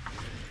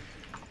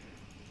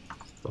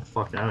 The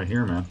fuck out of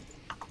here, man.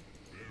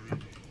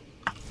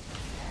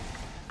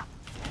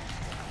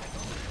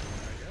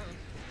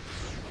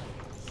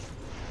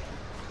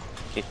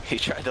 He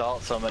tried to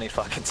ult so many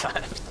fucking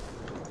times.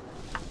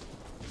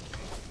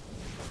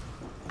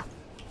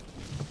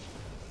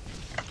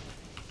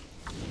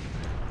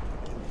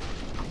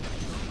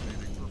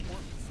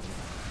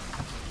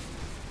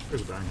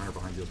 There's a dying hunter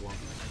behind you as well.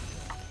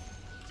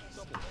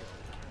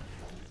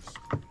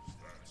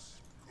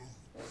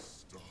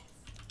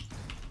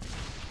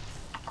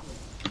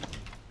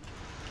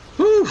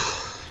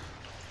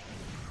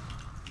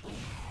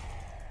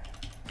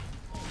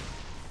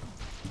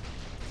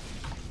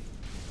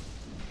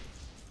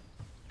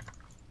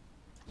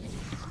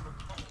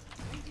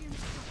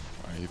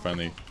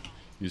 finally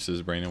used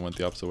his brain and went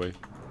the opposite way.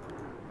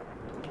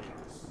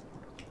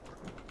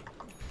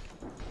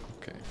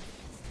 Okay.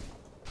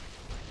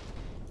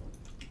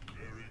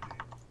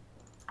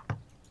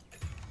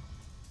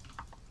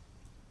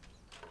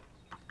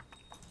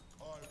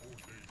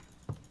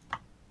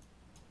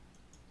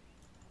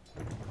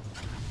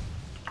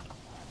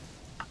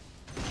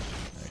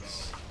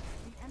 Nice.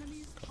 The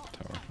enemy's top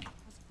Tower. tower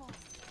has fallen.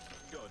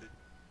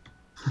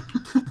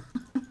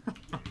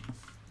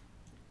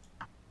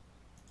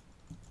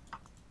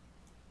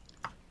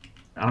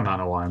 I do not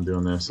know why I'm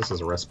doing this. This is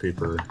a recipe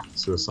for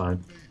suicide.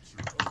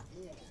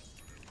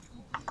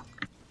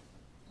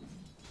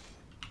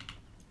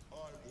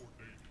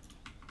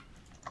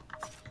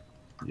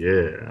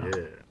 Yeah.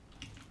 Yeah.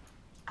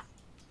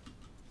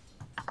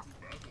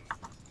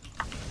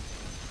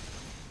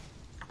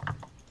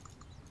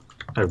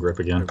 I have grip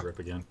again.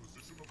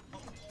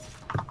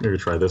 Maybe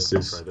try this,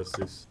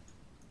 Zeus.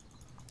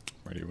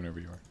 Ready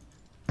whenever you are.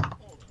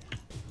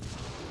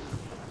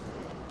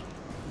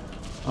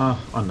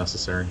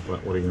 Unnecessary,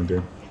 but what are you gonna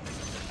do?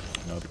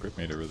 No, the grip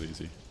made it really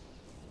easy.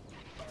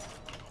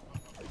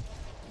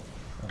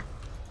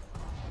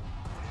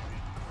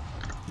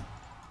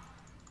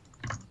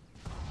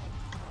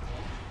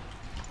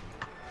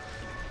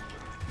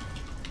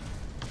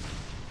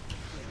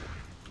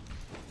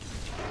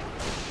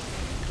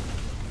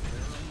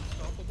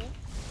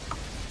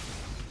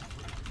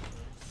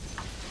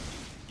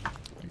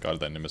 Thank God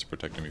that Nimbus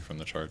protected me from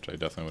the charge. I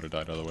definitely would have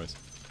died otherwise.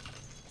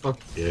 Fuck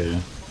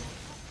yeah.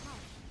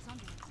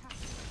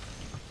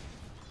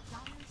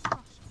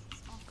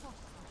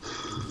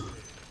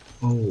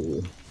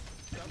 Oh.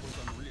 That was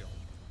unreal.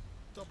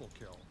 Double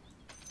kill.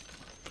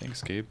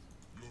 Thanks, Gabe.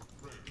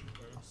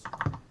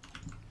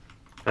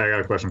 I got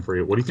a question for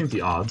you. What do you think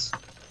the odds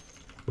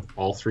of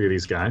all three of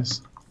these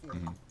guys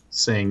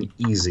saying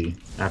easy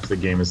after the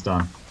game is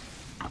done?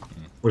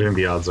 What do you think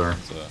the odds are?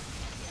 It's,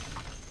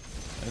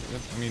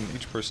 I mean,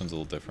 each person's a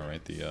little different,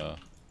 right? The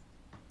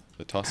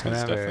Toscan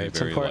is Remember, definitely it's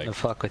very important like to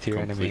fuck with your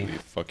completely enemy.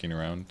 fucking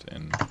around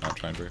and not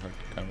trying very hard,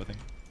 kind of a thing.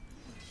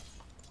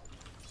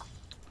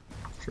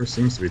 Sure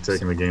seems to be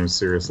taking the game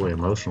seriously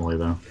emotionally,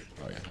 though.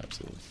 Oh yeah,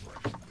 absolutely.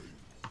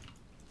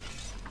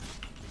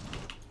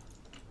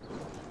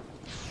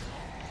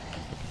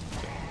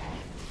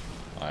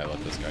 I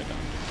let this guy down.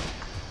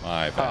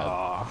 My bad.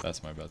 Aww.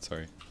 That's my bad,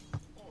 sorry.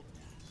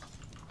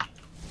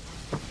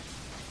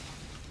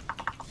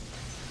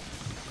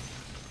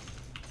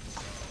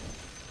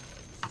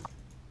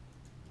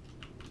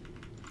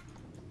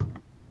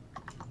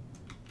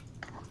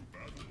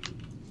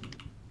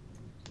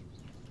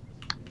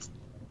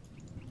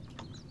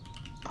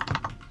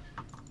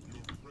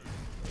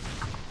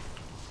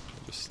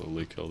 Just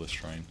slowly kill this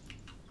shrine.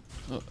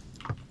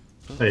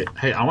 Hey,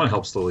 I want to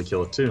help slowly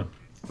kill it, too.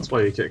 That's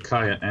why you get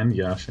Kaya and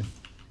Yashi.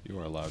 You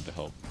are allowed to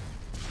help.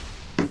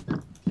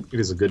 It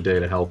is a good day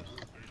to help.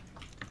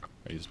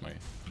 I used my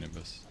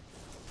Nimbus.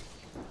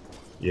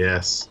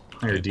 Yes.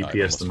 Higher I died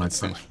DPS than my almost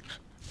friend.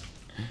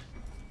 instantly.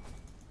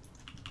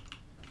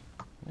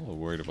 I'm a little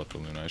worried about the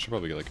Luna. I should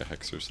probably get like a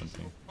Hex or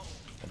something.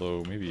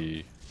 Although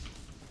maybe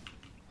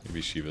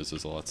Shiva's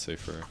is a lot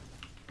safer.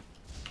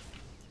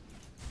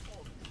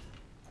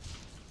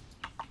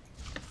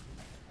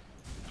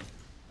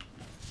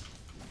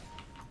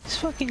 These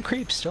fucking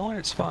creeps still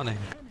aren't spawning.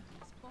 Enemy's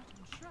bottom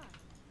shrine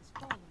has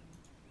fallen.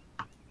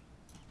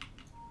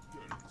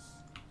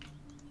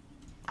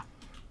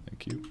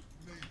 Thank you.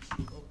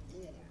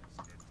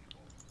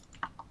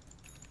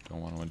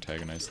 Don't want to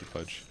antagonize the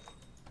Pudge.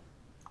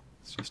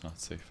 It's just not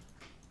safe.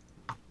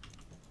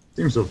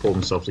 Seems to have pulled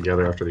himself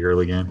together after the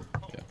early game.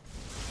 Yeah.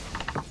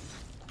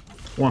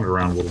 Wandered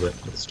around a little bit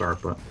at the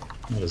start, but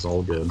that is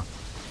all good.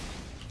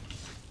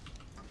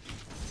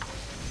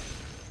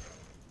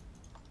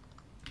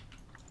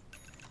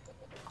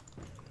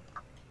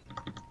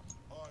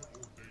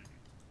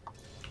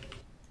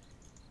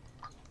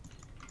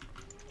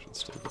 Should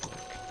still be like.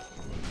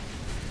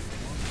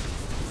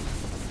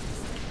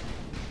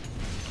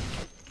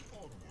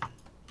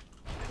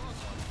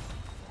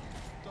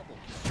 Double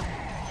kill.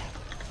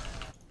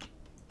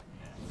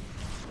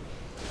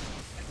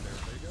 There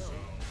they go.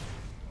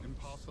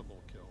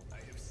 Impossible kill. I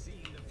have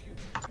seen the future.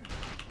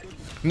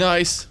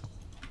 Nice!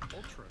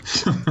 Ultra.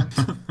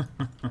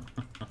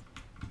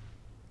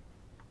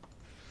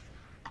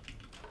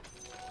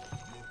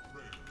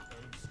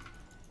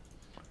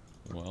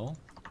 Well.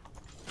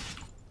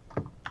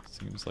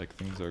 Seems like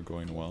things are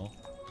going well.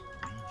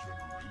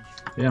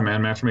 Yeah,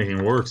 man,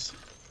 matchmaking works.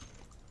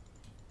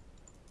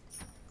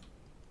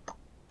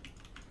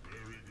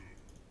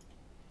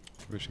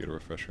 We should get a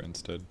refresher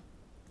instead.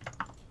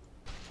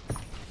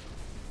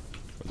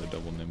 For the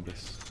double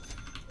Nimbus. I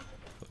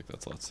feel like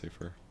that's a lot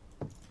safer.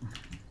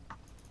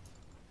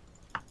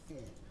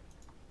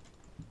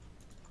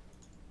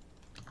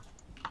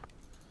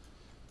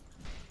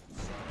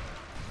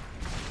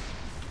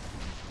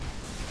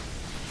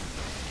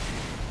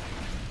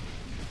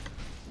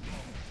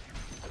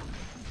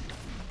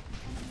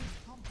 Enemy's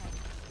top tower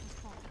has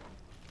fallen.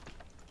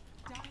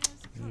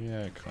 Dire's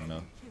Yeah, turret kinda.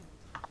 has been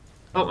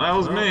killed. Oh, that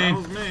was me. That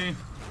was me.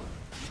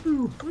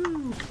 Woo,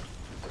 woo.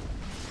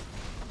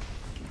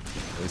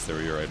 At least they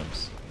were your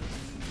items.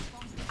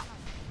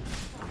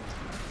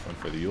 Going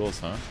for the Yules,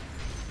 huh?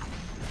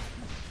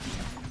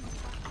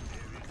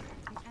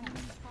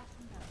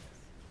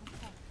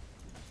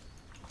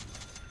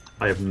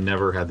 I have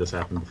never had this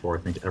happen before,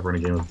 I think, ever in a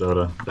game of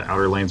Dota. The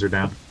outer lanes are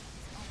down.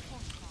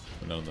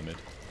 But none in the mid.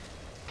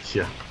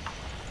 Yeah.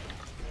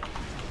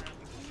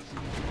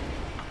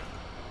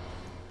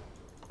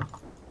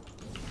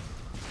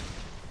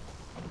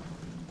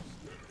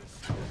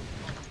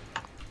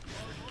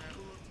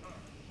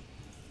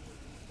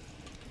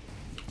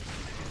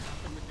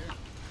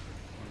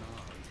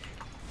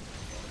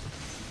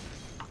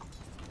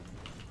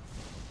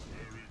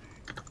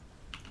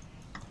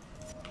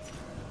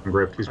 I'm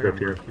gripped. He's gripped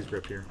here. He's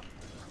gripped here.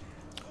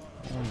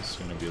 It's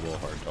gonna be a little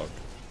hard, dog.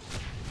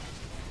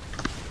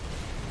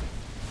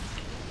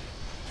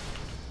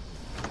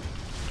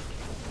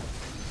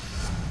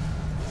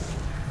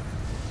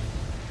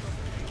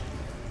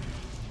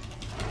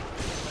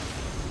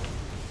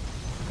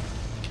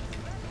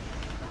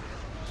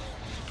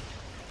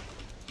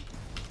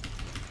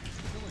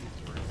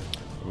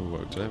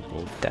 Ooh, did I have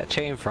gold? That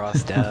chain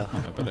frost down. I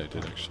bet I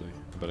did actually.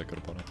 I bet I could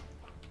have bought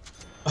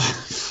it.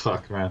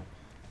 Fuck, man.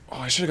 Oh,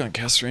 I should have gone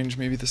cast range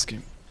maybe this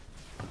game.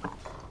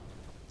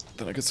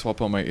 Then I could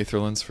swap out my Aether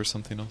Lens for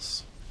something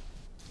else.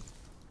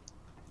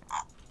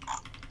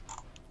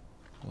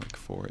 Like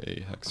for a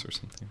Hex or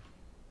something.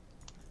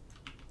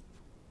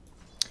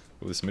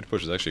 Oh, this mid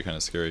push is actually kind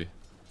of scary.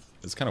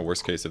 It's kind of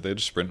worst case. If they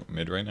just sprint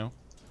mid right now,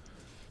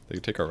 they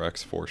could take our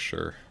Rex for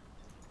sure.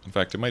 In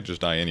fact, it might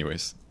just die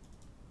anyways.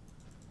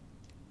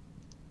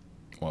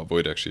 Wow,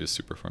 Void actually is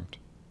super farmed.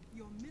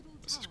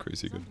 This is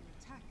crazy good.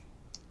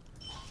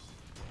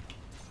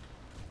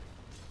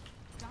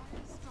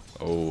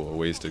 Oh, a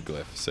wasted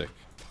glyph. Sick.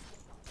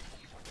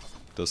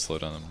 Does slow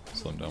down them.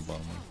 Slow them down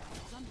bottom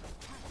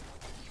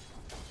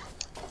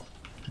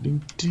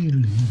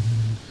lane.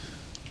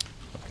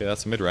 Okay,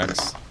 that's a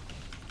mid-Rex.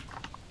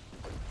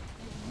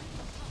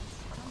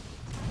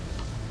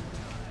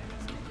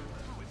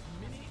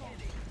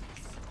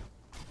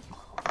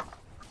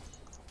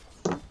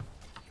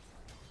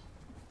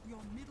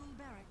 Your middle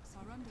barracks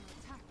are under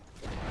attack.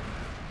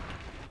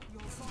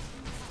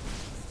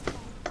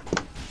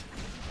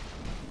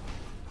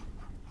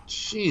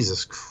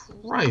 Jesus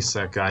Christ,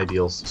 that guy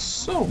deals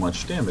so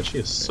much damage. He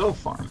is so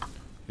farmed.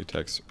 He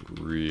attacks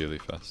really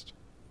fast.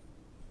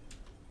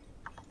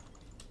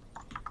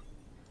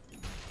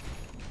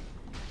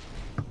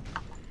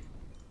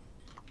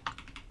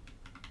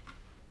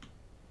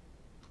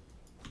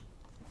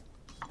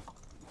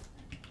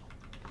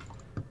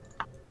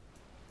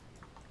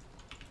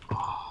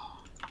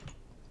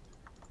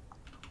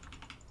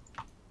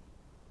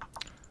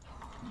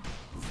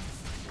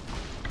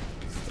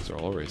 Those are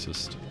all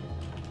racist.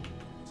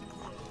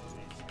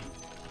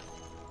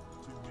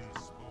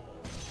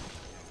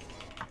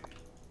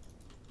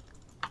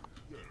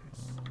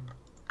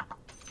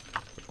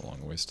 A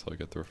long ways till I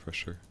get the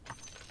refresher.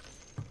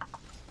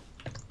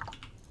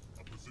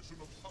 A position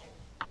of power.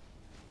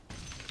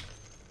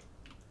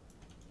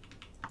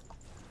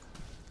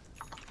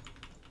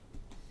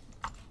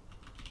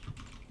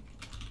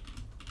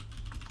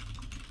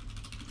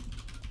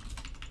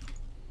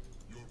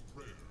 Your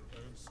prayer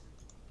answered.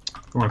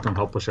 You want to come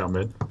help push out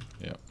mid?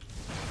 Yeah.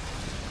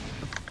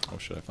 Oh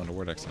shit, I found a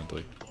word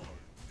accidentally.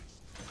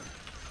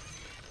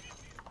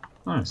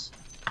 Nice.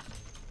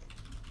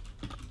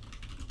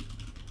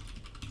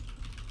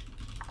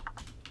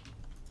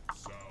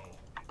 Sound.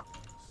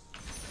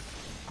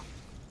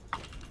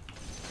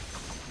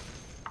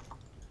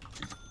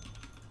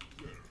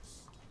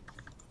 Yes.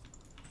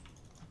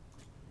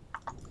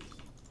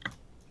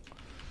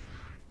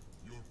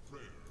 Your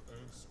prayer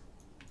answered.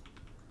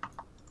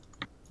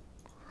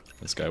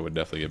 This guy would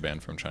definitely get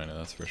banned from China,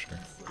 that's for sure.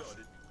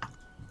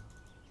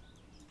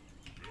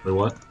 Wait,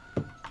 what?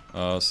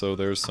 So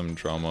there's some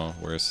drama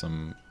where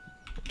some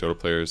Dota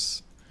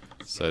players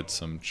said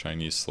some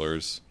Chinese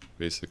slurs,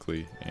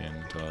 basically,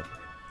 and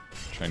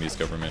Chinese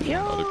government and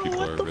other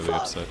people are really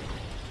upset.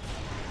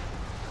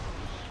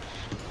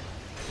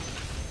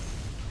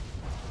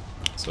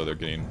 So they're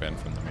getting banned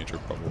from the major,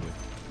 probably.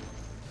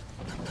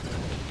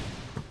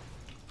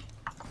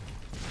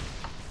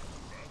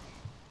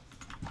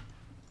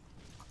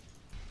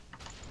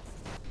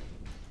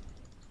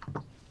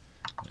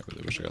 I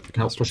really wish I got the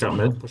Help caster. push out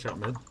mid. Push out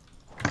mid.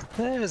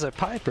 There's a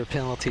Piper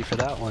penalty for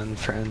that one,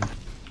 friend.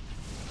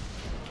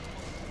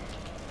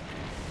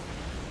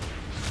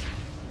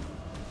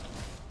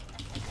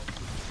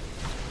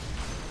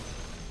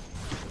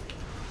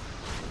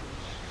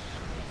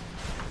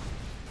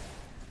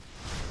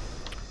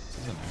 This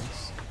is a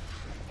nice.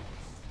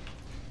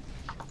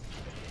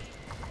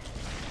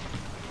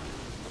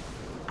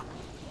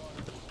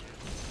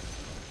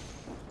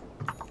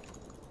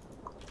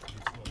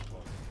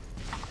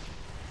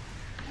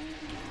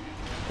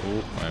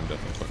 Oh, I'm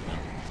definitely fucked now.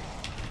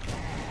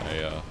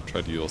 I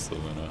tried to use the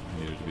Luna. I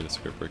needed to be the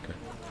script breaker.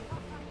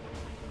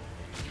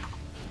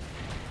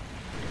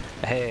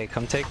 Hey,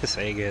 come take this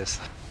Aegis.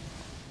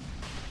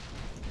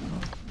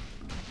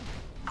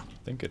 I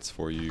think it's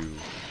for you.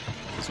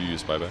 Because you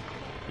use buyback.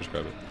 Just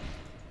grab it.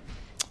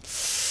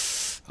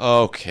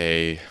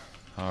 Okay.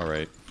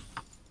 Alright.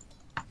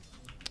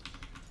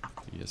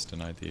 He has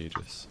denied the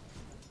Aegis.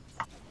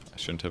 I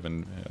shouldn't have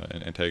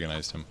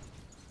antagonized him.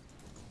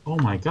 Oh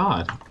my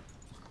god.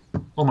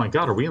 Oh my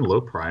god, are we in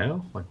low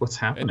prio? Like, what's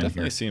happening It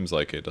definitely here? seems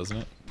like it, doesn't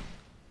it?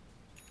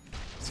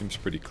 Seems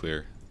pretty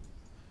clear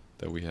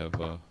that we have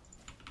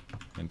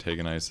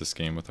antagonized this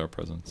game with our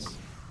presence.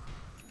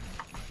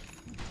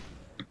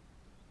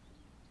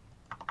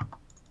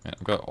 Man,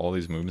 I've got all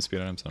these movement speed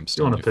items and I'm You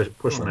still want to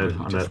push I'm mid?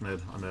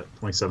 really I'm at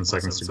 27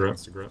 seconds to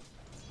grip.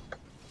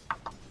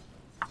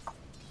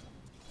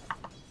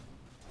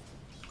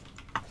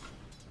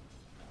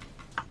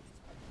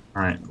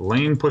 Alright,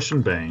 lane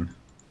pushing Bane.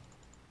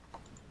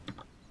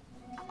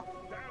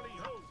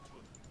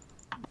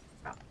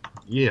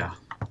 Yeah.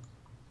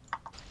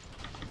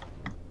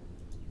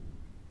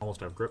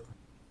 Almost have grip.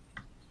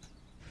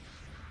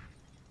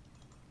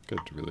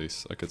 good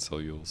release. I could sell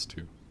Yules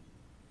too.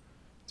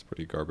 It's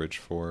pretty garbage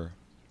for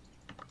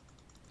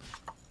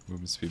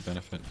movement speed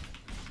benefit.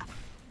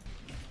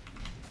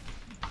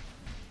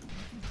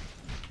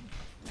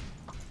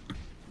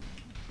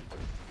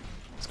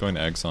 It's going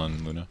to eggs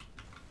on Luna.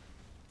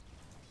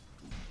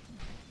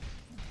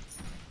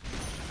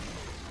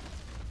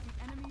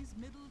 The enemy's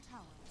middle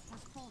tower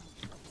has fallen.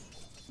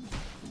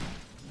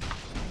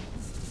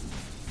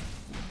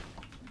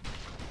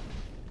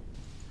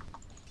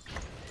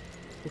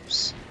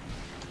 Oops.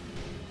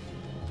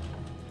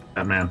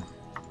 Batman.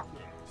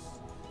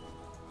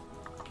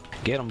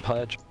 Get him,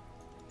 Pudge.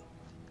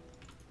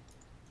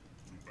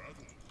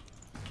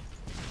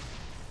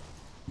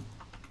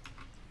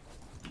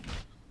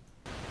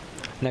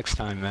 Next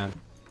time, man.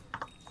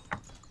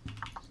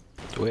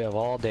 We have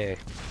all day.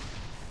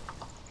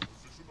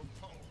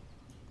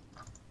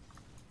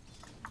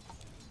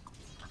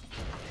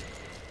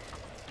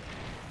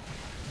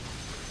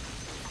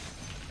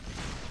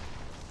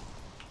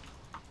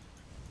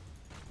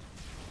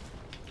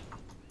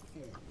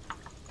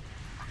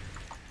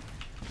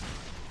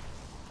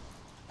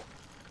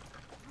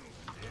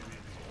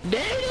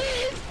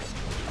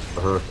 A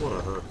hook. What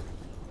a hook.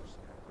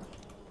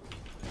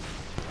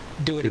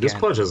 Do it Dude, again. this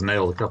Pudge has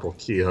nailed a couple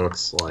key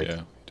hooks, like,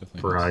 Yeah,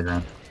 definitely. for has. high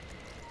ground.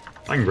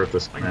 I can grip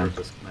this, man.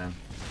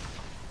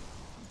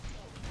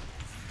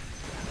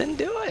 Then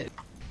do it.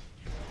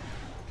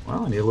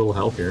 Well, I need a little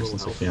help here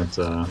since I can't,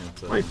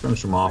 quite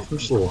finish him off. I'm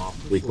just a little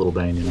weak little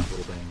Bane, you know.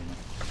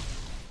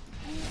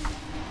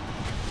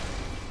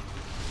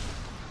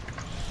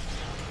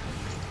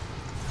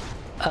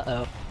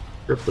 Uh-oh.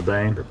 Grip the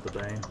Bane. Grip the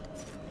Bane.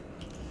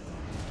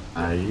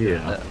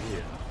 Yeah.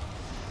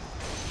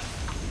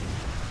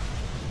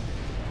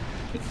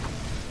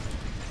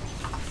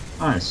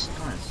 Nice,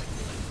 nice.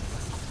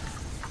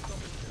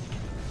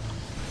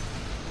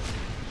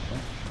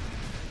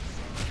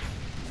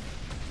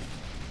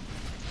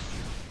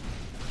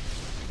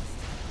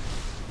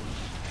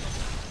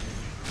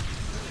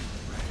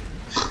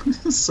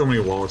 So many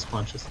walrus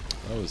punches.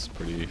 That was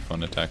pretty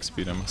fun attack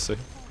speed, I must say.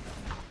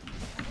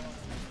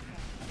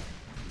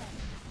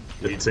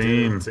 Good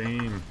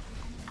team.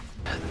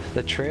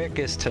 The trick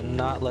is to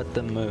not let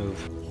them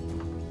move.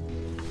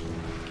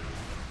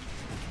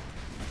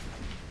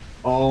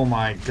 Oh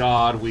my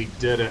god, we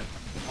did it.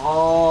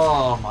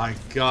 Oh my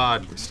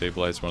god. We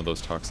stabilized one of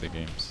those toxic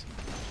games.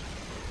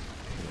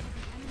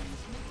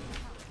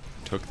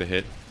 Took the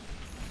hit,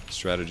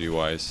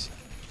 strategy-wise,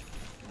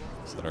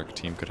 so that our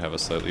team could have a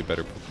slightly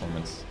better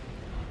performance.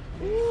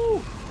 Woo!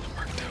 It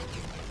worked out.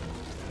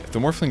 If the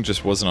Morphling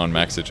just wasn't on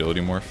max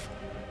agility morph,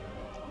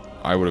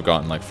 I would have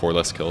gotten like 4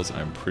 less kills.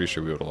 I'm pretty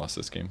sure we would have lost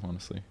this game,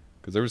 honestly.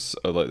 Because there was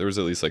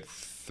at least like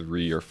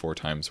 3 or 4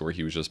 times where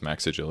he was just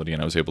max agility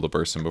and I was able to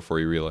burst him before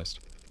he realized.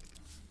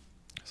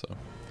 So,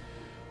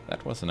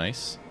 that was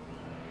nice.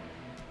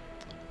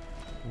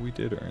 We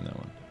did earn that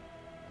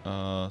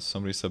one.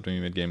 Somebody subbed me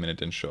mid-game and it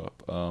didn't show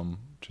up.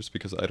 Just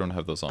because I don't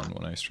have those on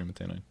when I stream at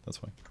Day9,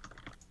 that's why.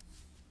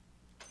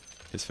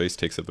 His face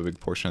takes up a big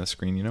portion of the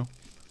screen, you know?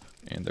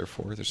 And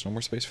therefore, there's no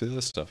more space for the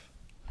other stuff.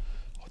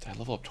 Oh, did I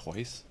level up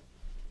twice?